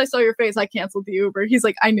 as soon as I saw your face, I canceled the Uber. He's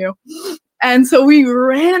like, I knew. And so we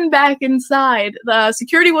ran back inside. The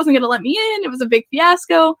security wasn't going to let me in. It was a big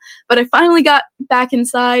fiasco. But I finally got back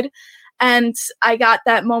inside and I got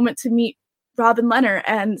that moment to meet Robin Lehner.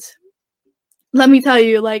 And let me tell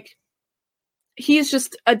you, he's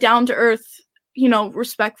just a down-to-earth,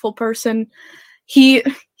 respectful person. He's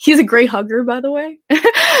a great hugger, by the way.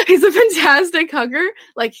 He's a fantastic hugger.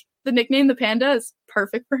 the nickname, the Panda, is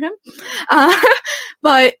perfect for him.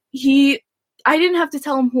 But I didn't have to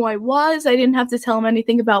tell him who I was. I didn't have to tell him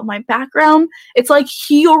anything about my background. It's like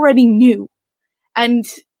he already knew. And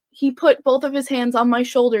he put both of his hands on my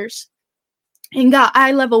shoulders and got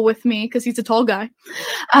eye level with me because he's a tall guy.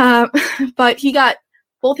 But he got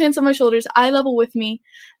both hands on my shoulders, eye level with me,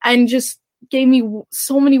 and just gave me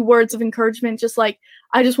so many words of encouragement. Just like,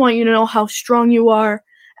 I just want you to know how strong you are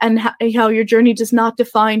and how your journey does not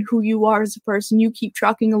define who you are as a person. You keep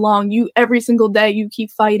trucking along. Every single day, you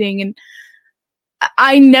keep fighting. And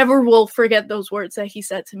I never will forget those words that he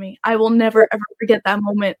said to me. I will never, ever forget that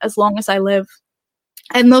moment as long as I live.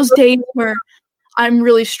 And those days where I'm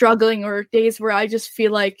really struggling, or days where I just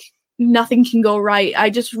feel like nothing can go right, I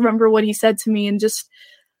just remember what he said to me, and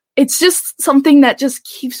it's just something that just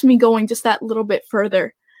keeps me going just that little bit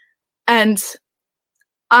further. And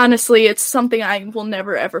honestly, it's something I will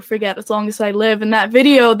never, ever forget as long as I live. And that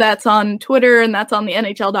video that's on Twitter and that's on the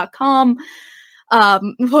NHL.com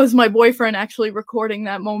was my boyfriend actually recording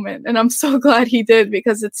that moment. And I'm so glad he did,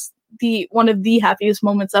 because it's one of the happiest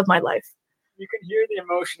moments of my life. You can hear the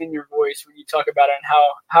emotion in your voice when you talk about it and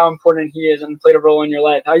how important he is and played a role in your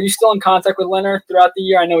life. Are you still in contact with Leonard throughout the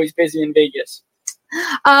year? I know he's busy in Vegas.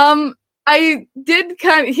 I did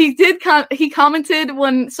he commented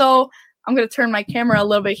so I'm going to turn my camera a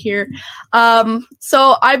little bit here.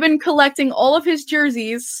 So I've been collecting all of his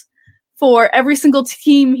jerseys for every single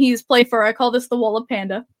team he's played for. I call this the Wall of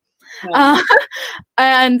Panda. Nice.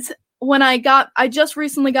 And when I just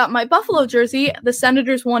recently got my Buffalo jersey. The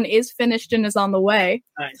Senators one is finished and is on the way.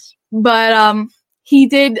 Nice. But he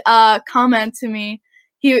did comment to me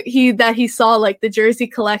that he saw like the jersey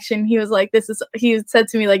collection. He was like, he said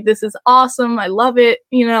to me like, "This is awesome. I love it."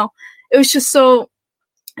 You know, it was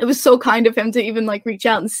so kind of him to even like reach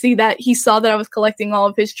out and see that he saw that I was collecting all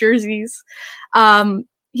of his jerseys.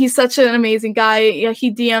 He's such an amazing guy. Yeah,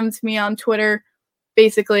 he DM'd me on Twitter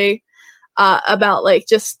basically about like,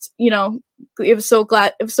 just, you know, it was so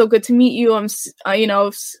good to meet you.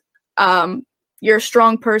 You're a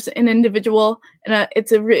strong person, an individual, and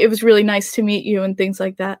it was really nice to meet you and things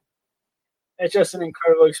like that. It's just an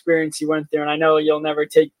incredible experience you went through, and I know you'll never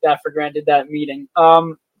take that for granted, that meeting.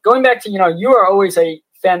 Going back to, you are always a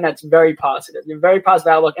fan that's very positive. You're very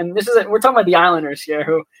positive outlook, and we're talking about the Islanders here,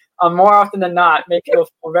 who more often than not make you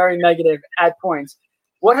feel very negative at points.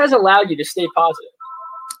 What has allowed you to stay positive?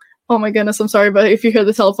 Oh my goodness, I'm sorry, but if you hear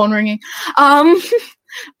the telephone ringing.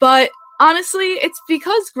 But honestly, it's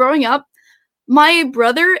because growing up, my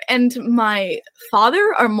brother and my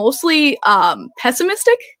father are mostly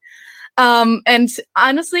pessimistic. And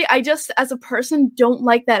honestly, I just, as a person, don't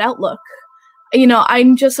like that outlook. You know,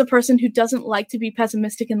 I'm just a person who doesn't like to be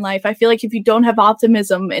pessimistic in life. I feel like if you don't have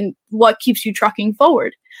optimism, and what keeps you trucking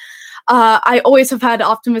forward? I always have had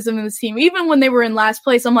optimism in this team. Even when they were in last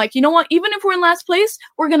place, I'm like, you know what? Even if we're in last place,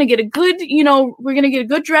 we're going to get a good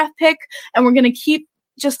draft pick, and we're going to keep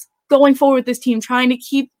just going forward with this team, trying to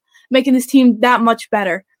keep making this team that much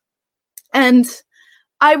better. And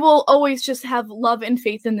I will always just have love and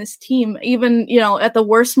faith in this team, even, at the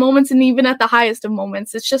worst moments and even at the highest of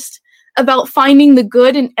moments. It's just about finding the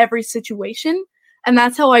good in every situation. And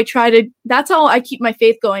that's how I keep my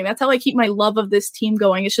faith going. That's how I keep my love of this team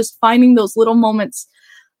going. It's just finding those little moments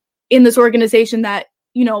in this organization that,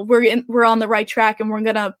 we're on the right track, and we're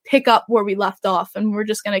going to pick up where we left off, and we're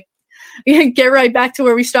just going to get right back to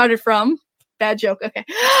where we started from. Bad joke. Okay.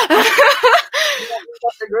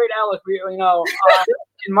 That's a great outlook.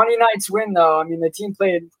 In Monday night's win, though, I mean, the team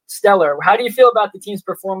played stellar. How do you feel about the team's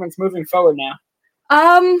performance moving forward now?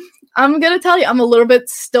 I'm going to tell you, I'm a little bit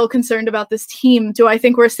still concerned about this team. Do I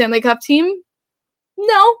think we're a Stanley Cup team?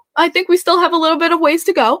 No, I think we still have a little bit of ways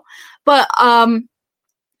to go. But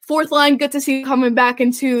fourth line, good to see coming back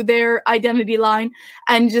into their identity line,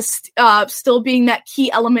 and just still being that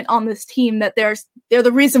key element on this team, that they're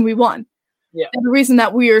the reason we won. Yeah. And the reason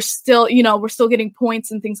that we are still, we're still getting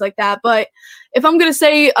points and things like that. But if I'm going to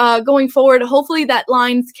say going forward, hopefully that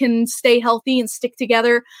line can stay healthy and stick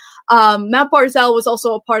together. Matt Barzal was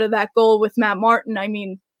also a part of that goal with Matt Martin. I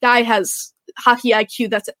mean, guy has hockey IQ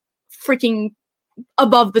that's freaking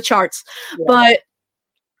above the charts. Yeah. But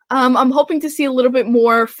I'm hoping to see a little bit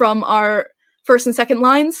more from our first and second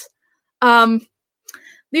lines. Leo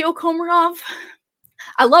Komarov,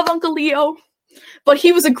 I love Uncle Leo, but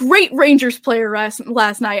he was a great Rangers player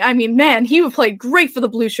last night. I mean, man, he would play great for the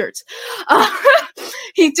Blue Shirts.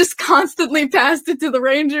 He just constantly passed it to the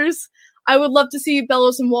Rangers. I would love to see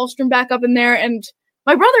Bellows and Wahlstrom back up in there. And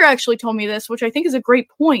my brother actually told me this, which I think is a great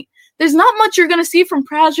point. There's not much you're going to see from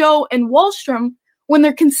Prajo and Wahlstrom when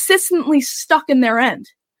they're consistently stuck in their end.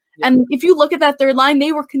 Yeah. And if you look at that third line,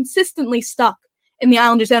 they were consistently stuck in the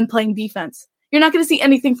Islanders' end playing defense. You're not going to see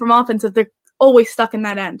anything from offense if they're always stuck in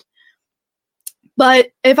that end. But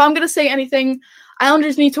if I'm going to say anything,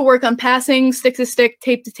 Islanders need to work on passing, stick to stick,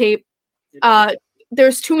 tape to tape.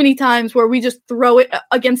 There's too many times where we just throw it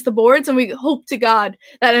against the boards and we hope to God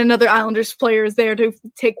that another Islanders player is there to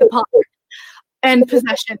take the puck and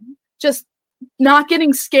possession. Just not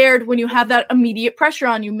getting scared when you have that immediate pressure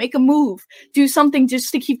on you. Make a move. Do something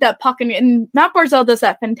just to keep that puck in. And Matt Barzal does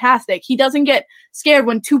that fantastic. He doesn't get scared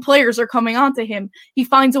when two players are coming onto him. He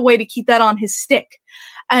finds a way to keep that on his stick.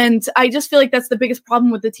 And I just feel like that's the biggest problem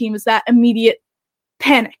with the team is that immediate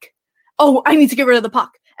panic. Oh, I need to get rid of the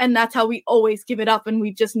puck. And that's how we always give it up and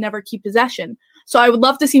we just never keep possession. So I would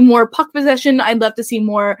love to see more puck possession. I'd love to see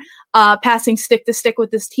more passing stick to stick with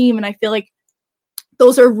this team. And I feel like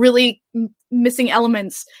those are really missing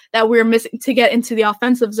elements that we're missing to get into the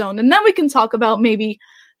offensive zone. And then we can talk about maybe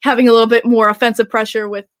having a little bit more offensive pressure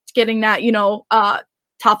with getting that,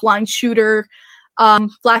 top line shooter.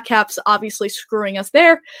 Black Caps obviously screwing us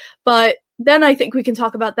there. But then I think we can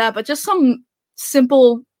talk about that. But just some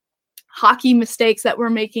simple hockey mistakes that we're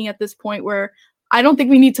making at this point where I don't think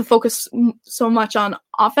we need to focus so much on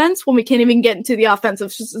offense when we can't even get into the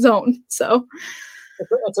offensive zone. So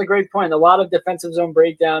that's a great point. A lot of defensive zone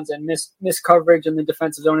breakdowns and miss coverage in the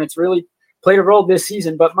defensive zone. It's really played a role this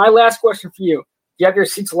season. But my last question for you, do you have your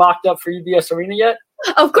seats locked up for UBS Arena yet?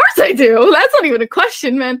 Of course I do. That's not even a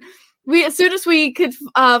question, man. As soon as we could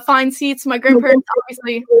find seats, my grandparents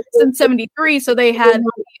obviously since '73, so they had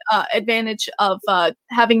the advantage of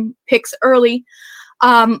having picks early.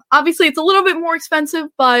 Obviously, it's a little bit more expensive,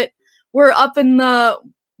 but we're up in the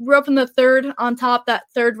third on top, that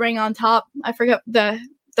third ring on top. I forget the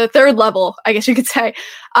third level, I guess you could say.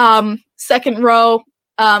 Second row.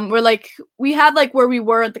 We had where we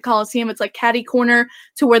were at the Coliseum. It's like catty corner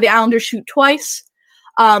to where the Islanders shoot twice.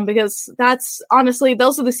 Because that's honestly,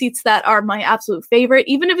 those are the seats that are my absolute favorite,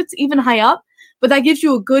 even if it's even high up, but that gives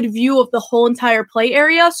you a good view of the whole entire play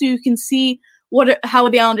area. So you can see how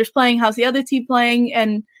the Islanders playing, how's the other team playing.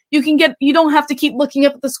 And you don't have to keep looking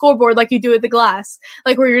up at the scoreboard like you do at the Glass,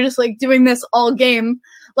 where you're just doing this all game.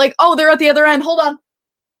 Oh, they're at the other end. Hold on.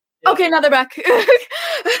 Yeah. Okay. Now they're back.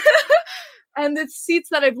 And it's seats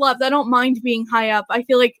that I've loved. I don't mind being high up. I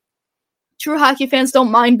feel like true hockey fans don't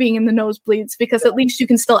mind being in the nosebleeds because at least you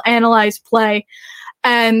can still analyze play.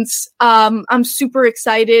 And I'm super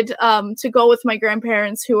excited to go with my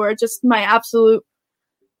grandparents who are just my absolute,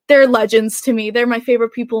 they're legends to me. They're my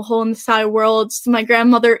favorite people in the whole entire world. My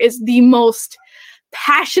grandmother is the most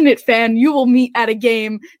passionate fan you will meet at a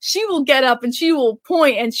game. She will get up and she will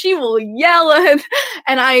point and she will yell.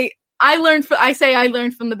 And I learned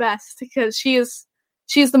from the best because she's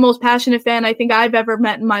the most passionate fan I think I've ever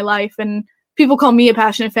met in my life. And people call me a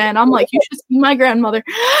passionate fan. I'm like, you should see my grandmother.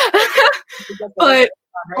 But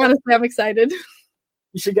honestly, I'm excited.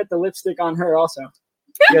 You should get the lipstick on her also.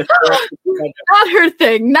 Not her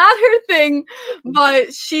thing,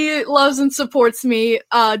 but she loves and supports me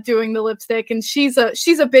doing the lipstick. And she's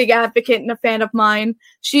a big advocate and a fan of mine.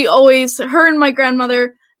 Her and my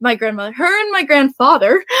grandfather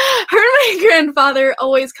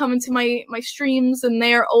always come into my streams and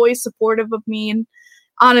they're always supportive of me. And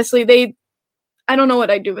honestly, I don't know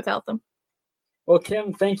what I'd do without them. Well,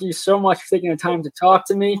 Kim, thank you so much for taking the time to talk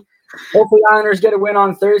to me. Hopefully Islanders get a win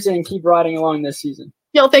on Thursday and keep riding along this season.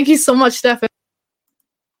 Yo, thank you so much, Stefan.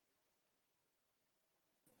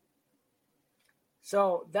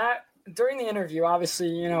 So that during the interview,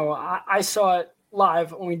 obviously, I saw it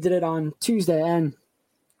live when we did it on Tuesday, and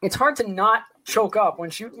it's hard to not choke up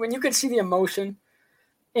when you could see the emotion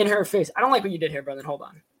in her face. I don't like what you did here, brother. Hold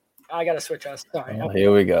on. I got to switch us. Sorry. Oh,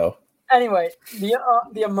 here we go. Anyway,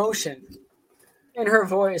 the emotion in her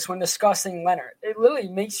voice when discussing Leonard, it literally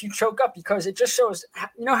makes you choke up because it just shows,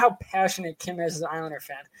 how passionate Kim is as an Islander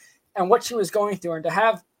fan and what she was going through. And to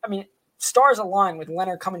have, stars align with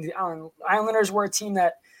Leonard coming to the Island. Islanders were a team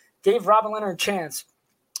that gave Robin Leonard a chance.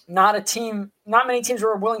 Not many teams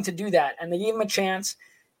were willing to do that. And they gave him a chance.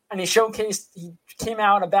 And he came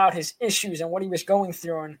out about his issues and what he was going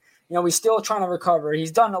through. And, he's still trying to recover.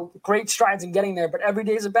 He's done great strides in getting there, but every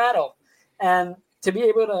day is a battle. And to be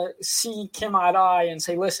able to see Kim eye to eye and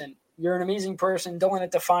say, listen, you're an amazing person. Don't let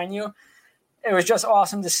it define you. It was just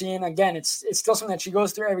awesome to see. And again, it's still something that she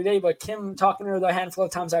goes through every day, but Kim, talking to her the handful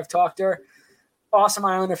of times I've talked to her, awesome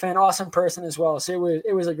Islander fan, awesome person as well. So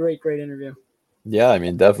it was a great interview. Yeah,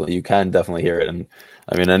 definitely. You can definitely hear it. And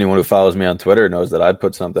anyone who follows me on Twitter knows that I'd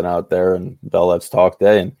put something out there and Bell Let's Talk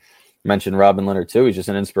Day and mention Robin Leonard too. He's just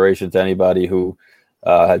an inspiration to anybody who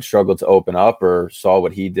had struggled to open up or saw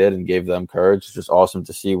what he did and gave them courage. It's just awesome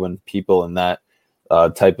to see when people in that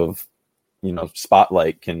type of,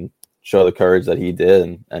 spotlight can show the courage that he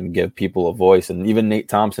did and give people a voice. And even Nate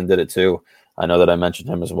Thompson did it too. I know that I mentioned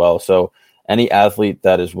him as well. So any athlete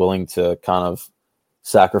that is willing to kind of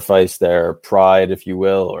sacrifice their pride, if you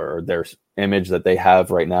will, or their image that they have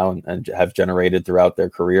right now and have generated throughout their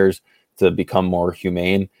careers to become more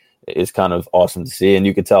humane is kind of awesome to see. And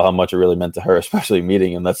you could tell how much it really meant to her, especially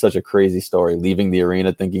meeting him. That's such a crazy story, leaving the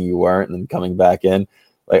arena thinking you weren't and then coming back in.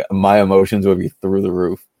 Like, my emotions would be through the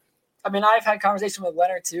roof. I mean, I've had conversation with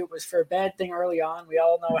Leonard too. It was for a bad thing early on. We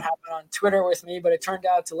all know what happened on Twitter with me, but it turned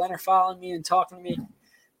out to Leonard following me and talking to me.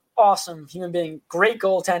 Awesome human being, great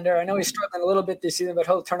goaltender. I know he's struggling a little bit this season, but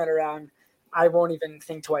he'll turn it around. I won't even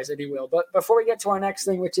think twice that he will. But before we get to our next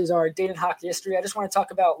thing, which is our dated hockey history, I just want to talk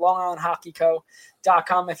about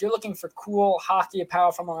LongIslandHockeyCo.com. If you're looking for cool hockey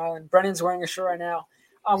apparel from Long Island, Brennan's wearing a shirt right now.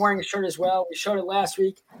 I'm wearing a shirt as well. We showed it last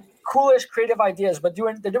week. Coolish creative ideas, but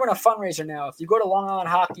they're doing a fundraiser now. If you go to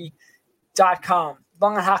LongIslandHockey.com,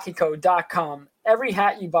 LongIslandHockeyCo.com, every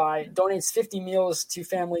hat you buy donates 50 meals to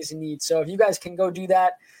families in need. So if you guys can go do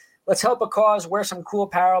that, let's help a cause, wear some cool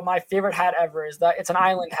apparel. My favorite hat ever is it's an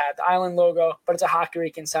Island hat, the Island logo, but it's a hockey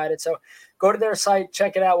rink inside it. So go to their site,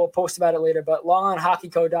 check it out. We'll post about it later. But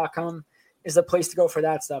LongIslandHockeyCo.com is the place to go for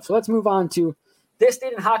that stuff. So let's move on to this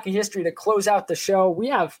date in hockey history to close out the show.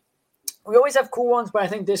 We always have cool ones, but I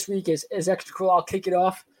think this week is extra cool. I'll kick it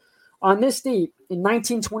off. On this date, in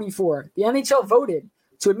 1924, the NHL voted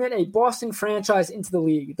to admit a Boston franchise into the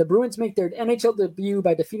league. The Bruins make their NHL debut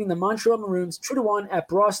by defeating the Montreal Maroons 2-1 at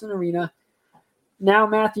Boston Arena, now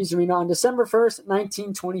Matthews Arena, on December 1st,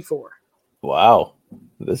 1924. Wow.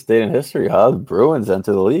 This date in history, huh? The Bruins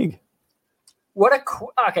enter the league.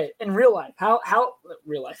 Okay, in real life,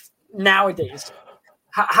 nowadays,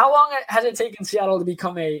 how long has it taken Seattle to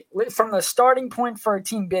become from the starting point for a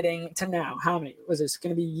team bidding to now? How many? Was this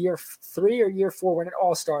going to be year 3 or year 4 when it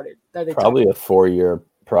all started? Probably a 4-year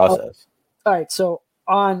process. All right, so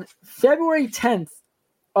on February 10th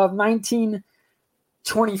of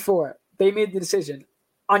 1924, they made the decision.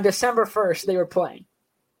 On December 1st, they were playing.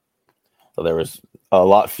 So there was a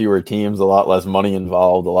lot fewer teams, a lot less money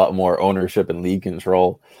involved, a lot more ownership and league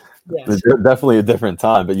control. Yes. Definitely a different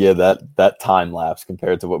time, but yeah, that time lapse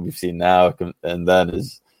compared to what we've seen now and then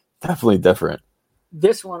is definitely different.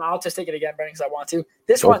 This one, I'll just take it again, Brennan, because I want to.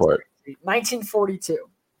 This one's 1942.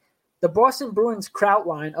 The Boston Bruins Kraut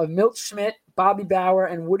line of Milt Schmidt, Bobby Bauer,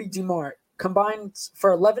 and Woody Dumart combined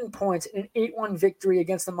for 11 points in an 8-1 victory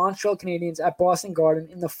against the Montreal Canadiens at Boston Garden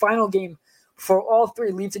in the final game before all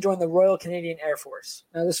three leave to join the Royal Canadian Air Force.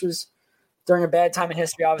 Now, this was during a bad time in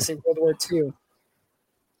history, obviously, World War II.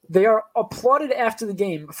 They are applauded after the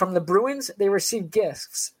game. From the Bruins, they receive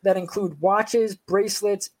gifts that include watches,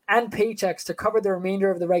 bracelets, and paychecks to cover the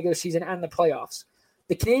remainder of the regular season and the playoffs.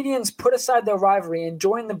 The Canadians put aside their rivalry and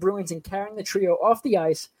joined the Bruins in carrying the trio off the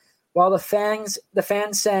ice while the fans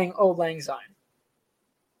sang "Auld Lang Syne."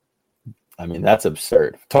 I mean, that's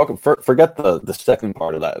absurd. Forget the second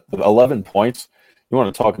part of that. 11 points. You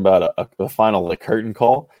want to talk about a final curtain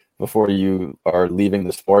call before you are leaving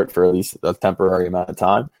the sport for at least a temporary amount of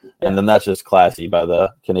time. And then that's just classy by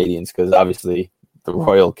the Canadians, because obviously the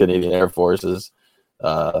Royal Canadian Air Force is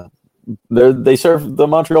they serve the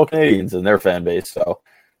Montreal Canadiens and their fan base, so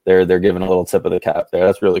they're giving a little tip of the cap there.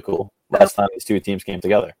 That's really cool. Last time these two teams came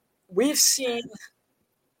together. We've seen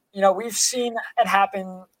it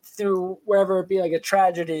happen through wherever it be, like a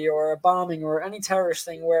tragedy or a bombing or any terrorist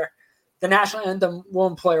thing where the national anthem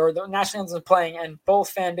won't play or the national anthem is playing, and both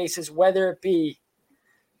fan bases, whether it be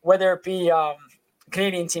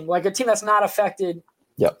Canadian team, like a team that's not affected,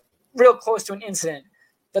 real close to an incident,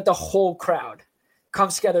 that the whole crowd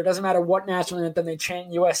comes together. It doesn't matter what national anthem they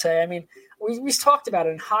chant USA. I mean, we talked about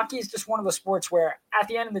it, and hockey is just one of the sports where at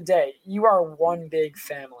the end of the day, you are one big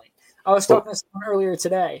family. I was talking to someone earlier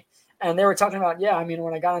today, and they were talking about,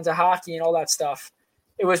 when I got into hockey and all that stuff,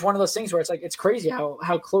 it was one of those things where it's crazy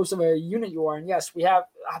how close of a unit you are. And yes, we have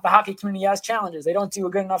the hockey community has challenges. They don't do a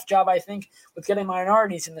good enough job, I think, with getting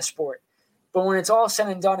minorities in the sport. But when it's all said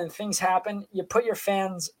and done and things happen, you put your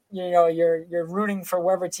fans, you're rooting for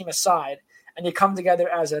whatever team aside, and you come together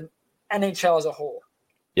as an NHL as a whole.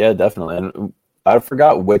 Yeah, definitely. And I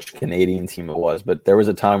forgot which Canadian team it was, but there was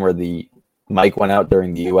a time where the mic went out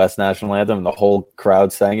during the U.S. national anthem and the whole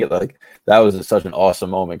crowd sang it. Like, that was such an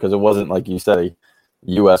awesome moment, because it wasn't, like you said, a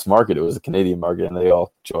U.S. market. It was a Canadian market, and they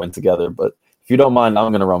all joined together. But if you don't mind,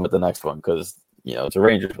 I'm going to run with the next one because, it's a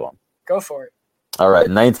Rangers one. Go for it. All right.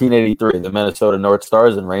 In 1983, the Minnesota North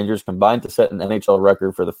Stars and Rangers combined to set an NHL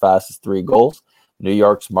record for the fastest 3 goals. New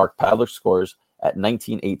York's Mark Padlick scores at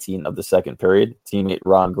 19:18 of the second period. Teammate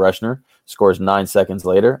Ron Greshner scores 9 seconds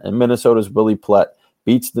later, and Minnesota's Willie Plett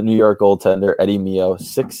beats the New York goaltender Eddie Mio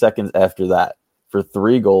 6 seconds after that for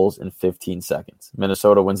 3 goals in 15 seconds.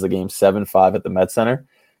 Minnesota wins the game 7-5 at the Met Center.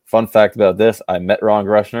 Fun fact about this, I met Ron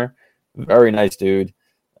Greshner. Very nice dude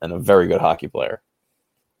and a very good hockey player.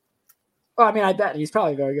 Well, I mean, I bet he's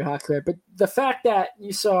probably a very good hockey player. But the fact that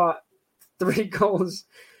you saw 3 goals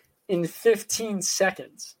in 15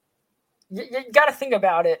 seconds, you got to think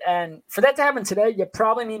about it. And for that to happen today, you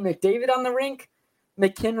probably need McDavid on the rink,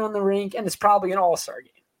 McKinnon on the rink, and it's probably an all-star game.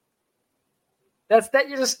 That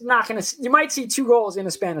you're just not going to – you might see 2 goals in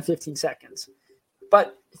a span of 15 seconds.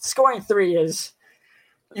 But scoring 3 is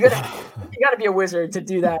 – you got to be a wizard to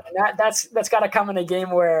do that. And that's got to come in a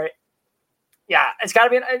game where – yeah, it's got to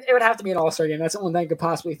be. It would have to be an all-star game. That's the only thing I could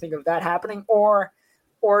possibly think of that happening, or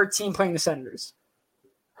a team playing the Senators.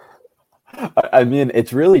 I mean,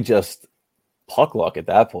 it's really just puck luck at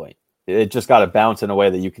that point. It just got to bounce in a way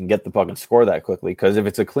that you can get the puck and score that quickly. Because if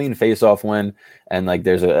it's a clean face-off win and like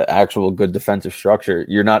there's an actual good defensive structure,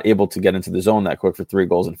 you're not able to get into the zone that quick for 3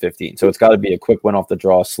 goals in 15. So it's got to be a quick win off the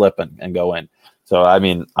draw, slip, and go in. So I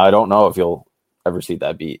mean, I don't know if you'll ever see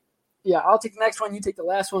that beat. Yeah, I'll take the next one. You take the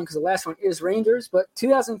last one because the last one is Rangers. But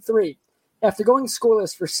 2003, after going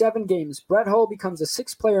scoreless for 7 games, Brett Hull becomes the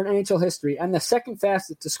 6th player in NHL history and the 2nd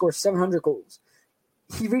fastest to score 700 goals.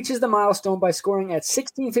 He reaches the milestone by scoring at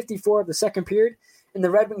 16:54 of the second period in the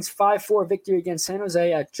Red Wings' 5-4 victory against San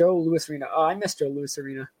Jose at Joe Louis Arena. Oh, I miss Joe Louis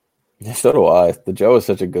Arena. So do I. The Joe is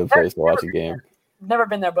such a good place to watch a game. Never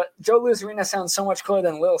been there, but Joe Louis Arena sounds so much cooler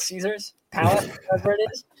than Little Caesars Palace, whatever it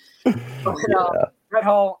is. But, Brett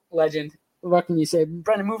Hull, legend. What can you say?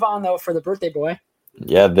 Brendan, move on, though, for the birthday boy.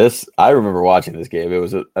 Yeah, I remember watching this game. It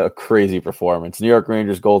was a crazy performance. New York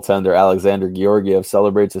Rangers goaltender Alexander Georgiev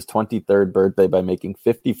celebrates his 23rd birthday by making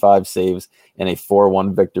 55 saves in a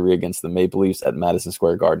 4-1 victory against the Maple Leafs at Madison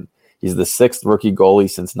Square Garden. He's the 6th rookie goalie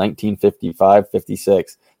since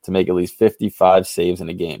 1955-56 to make at least 55 saves in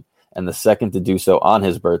a game, and the 2nd to do so on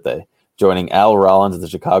his birthday, joining Al Rollins of the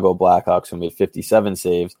Chicago Blackhawks, who made 57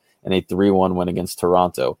 saves in a 3-1 win against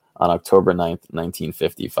Toronto on October 9th,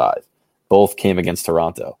 1955. Both came against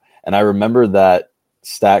Toronto. And I remember that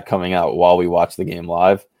stat coming out while we watched the game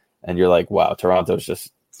live, and you're like, wow, Toronto's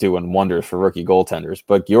just doing wonders for rookie goaltenders.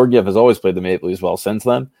 But Georgiev has always played the Maple Leafs well since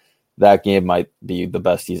then. That game might be the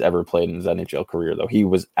best he's ever played in his NHL career, though. He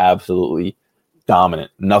was absolutely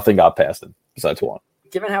dominant. Nothing got past him besides one.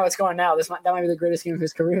 Given how it's going now, that might be the greatest game of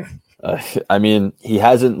his career. I mean, he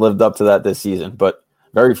hasn't lived up to that this season, but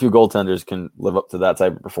very few goaltenders can live up to that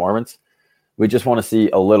type of performance. We just want to see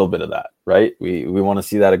a little bit of that, right? We want to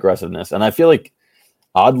see that aggressiveness. And I feel like,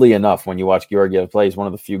 oddly enough, when you watch Georgiev play, he's one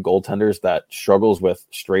of the few goaltenders that struggles with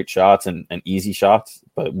straight shots and easy shots.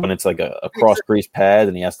 But when it's like a cross-crease pad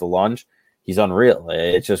and he has to lunge, he's unreal.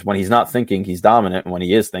 It's just when he's not thinking, he's dominant. And when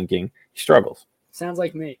he is thinking, he struggles. Sounds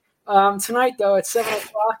like me. Tonight, though, at 7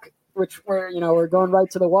 o'clock, which we're going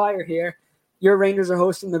right to the wire here, your Rangers are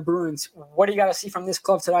hosting the Bruins. What do you got to see from this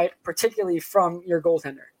club tonight, particularly from your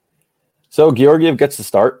goaltender? So Georgiev gets to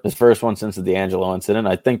start, his first one since the D'Angelo incident.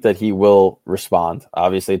 I think that he will respond.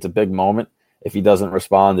 Obviously, it's a big moment. If he doesn't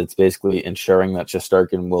respond, it's basically ensuring that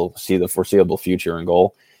Shesterkin will see the foreseeable future in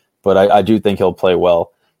goal. But I do think he'll play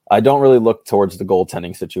well. I don't really look towards the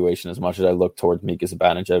goaltending situation as much as I look towards Mika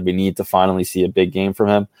Zibanejad. We need to finally see a big game from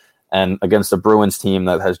him. And against the Bruins team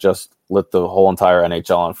that has just lit the whole entire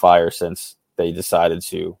NHL on fire since they decided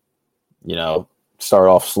to, start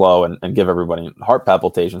off slow and give everybody heart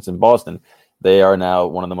palpitations in Boston. They are now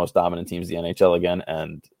one of the most dominant teams in the NHL again,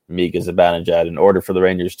 and Mika Zibanejad, in order for the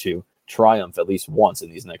Rangers to triumph at least once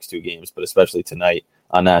in these next 2 games, but especially tonight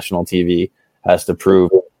on national TV, has to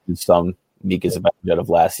prove some Mika Zibanejad of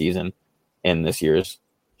last season in this year's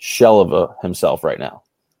shell of himself right now.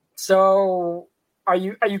 So are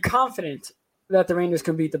you confident that the Rangers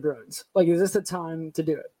can beat the Bruins? Like, is this the time to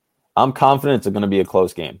do it? I'm confident it's going to be a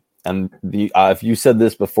close game. And if you said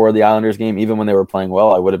this before the Islanders game, even when they were playing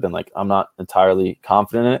well, I would have been like, I'm not entirely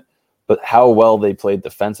confident in it. But how well they played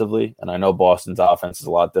defensively, and I know Boston's offense is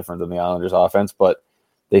a lot different than the Islanders' offense, but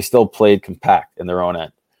they still played compact in their own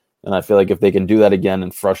end. And I feel like if they can do that again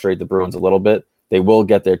and frustrate the Bruins a little bit, they will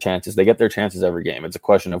get their chances. They get their chances every game. It's a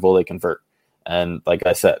question of will they convert. And like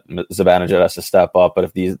I said, Zibanejad has to step up.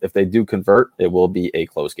 But if they do convert, it will be a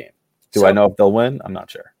close game. Do I know if they'll win? I'm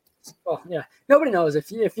not sure. Well, yeah. Nobody knows.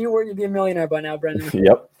 If you were, you'd be a millionaire by now, Brendan.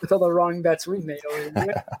 Yep. With all the wrong bets we've made over the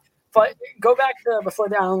year. But go back to before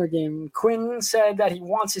the Islander game. Quinn said that he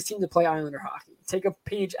wants his team to play Islander hockey. Take a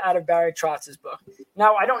page out of Barry Trotz's book.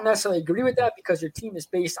 Now, I don't necessarily agree with that because your team is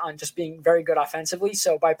based on just being very good offensively.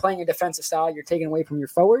 So by playing a defensive style, you're taking away from your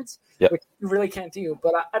forwards, which you really can't do.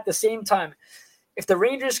 But at the same time, if the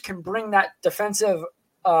Rangers can bring that defensive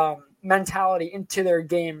mentality into their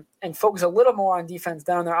game and focus a little more on defense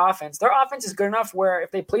than on their offense is good enough where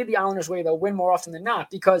if they play the Islanders way, they'll win more often than not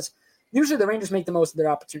because usually the Rangers make the most of their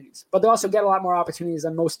opportunities, but they also get a lot more opportunities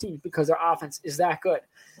than most teams because their offense is that good.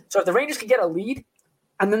 So if the Rangers can get a lead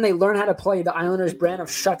and then they learn how to play the Islanders brand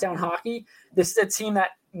of shutdown hockey, this is a team that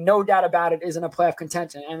no doubt about it is in a playoff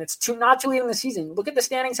contention. And it's not too late in the season. Look at the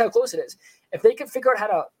standings, how close it is. If they can figure out how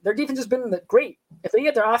to, their defense has been great. If they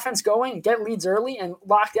get their offense going, get leads early and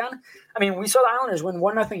lock down. I mean, we saw the Islanders win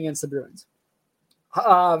 1-0 against the Bruins.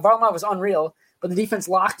 Varlamov was unreal. But the defense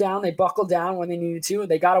locked down. They buckled down when they needed to.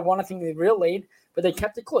 They got a 1-0 real late, but they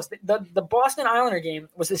kept it close. The Boston Islander game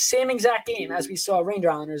was the same exact game as we saw Ranger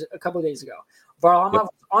Islanders a couple of days ago. Varlamov was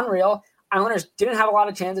unreal. Islanders didn't have a lot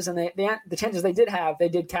of chances, and the chances they did have, they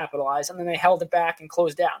did capitalize, and then they held it back and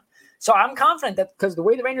closed down. So I'm confident that because the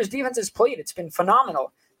way the Rangers defense has played, it's been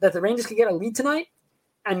phenomenal, that the Rangers could get a lead tonight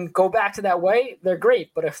and go back to that way, they're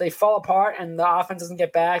great. But if they fall apart and the offense doesn't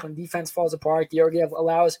get back, when defense falls apart, Georgiev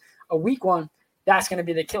allows a weak one, that's going to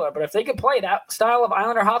be the killer. But if they could play that style of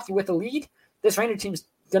Islander hockey with a lead, this Ranger team's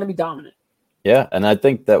going to be dominant. Yeah, and I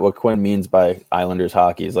think that what Quinn means by Islanders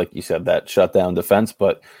hockey is, like you said, that shutdown defense,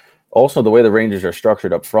 but also the way the Rangers are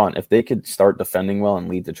structured up front. If they could start defending well and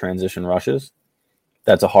lead to transition rushes,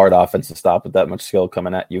 that's a hard offense to stop with that much skill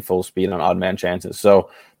coming at you full speed on odd man chances. So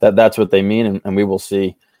that's what they mean, and we will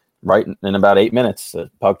see right in about 8 minutes a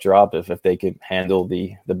puck drop if they could handle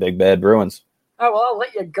the big bad Bruins. All right, well, I'll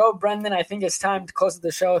let you go, Brendan. I think it's time to close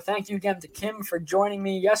the show. Thank you again to Kim for joining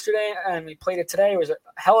me yesterday, and we played it today. It was a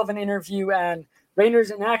hell of an interview, and Rangers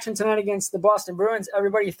in action tonight against the Boston Bruins.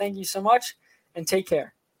 Everybody, thank you so much, and take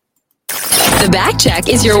care. The Backcheck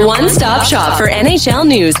is your one-stop shop for NHL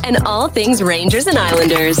news and all things Rangers and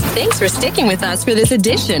Islanders. Thanks for sticking with us for this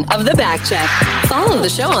edition of The Backcheck. Follow the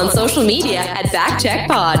show on social media at Backcheck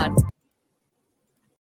Pod.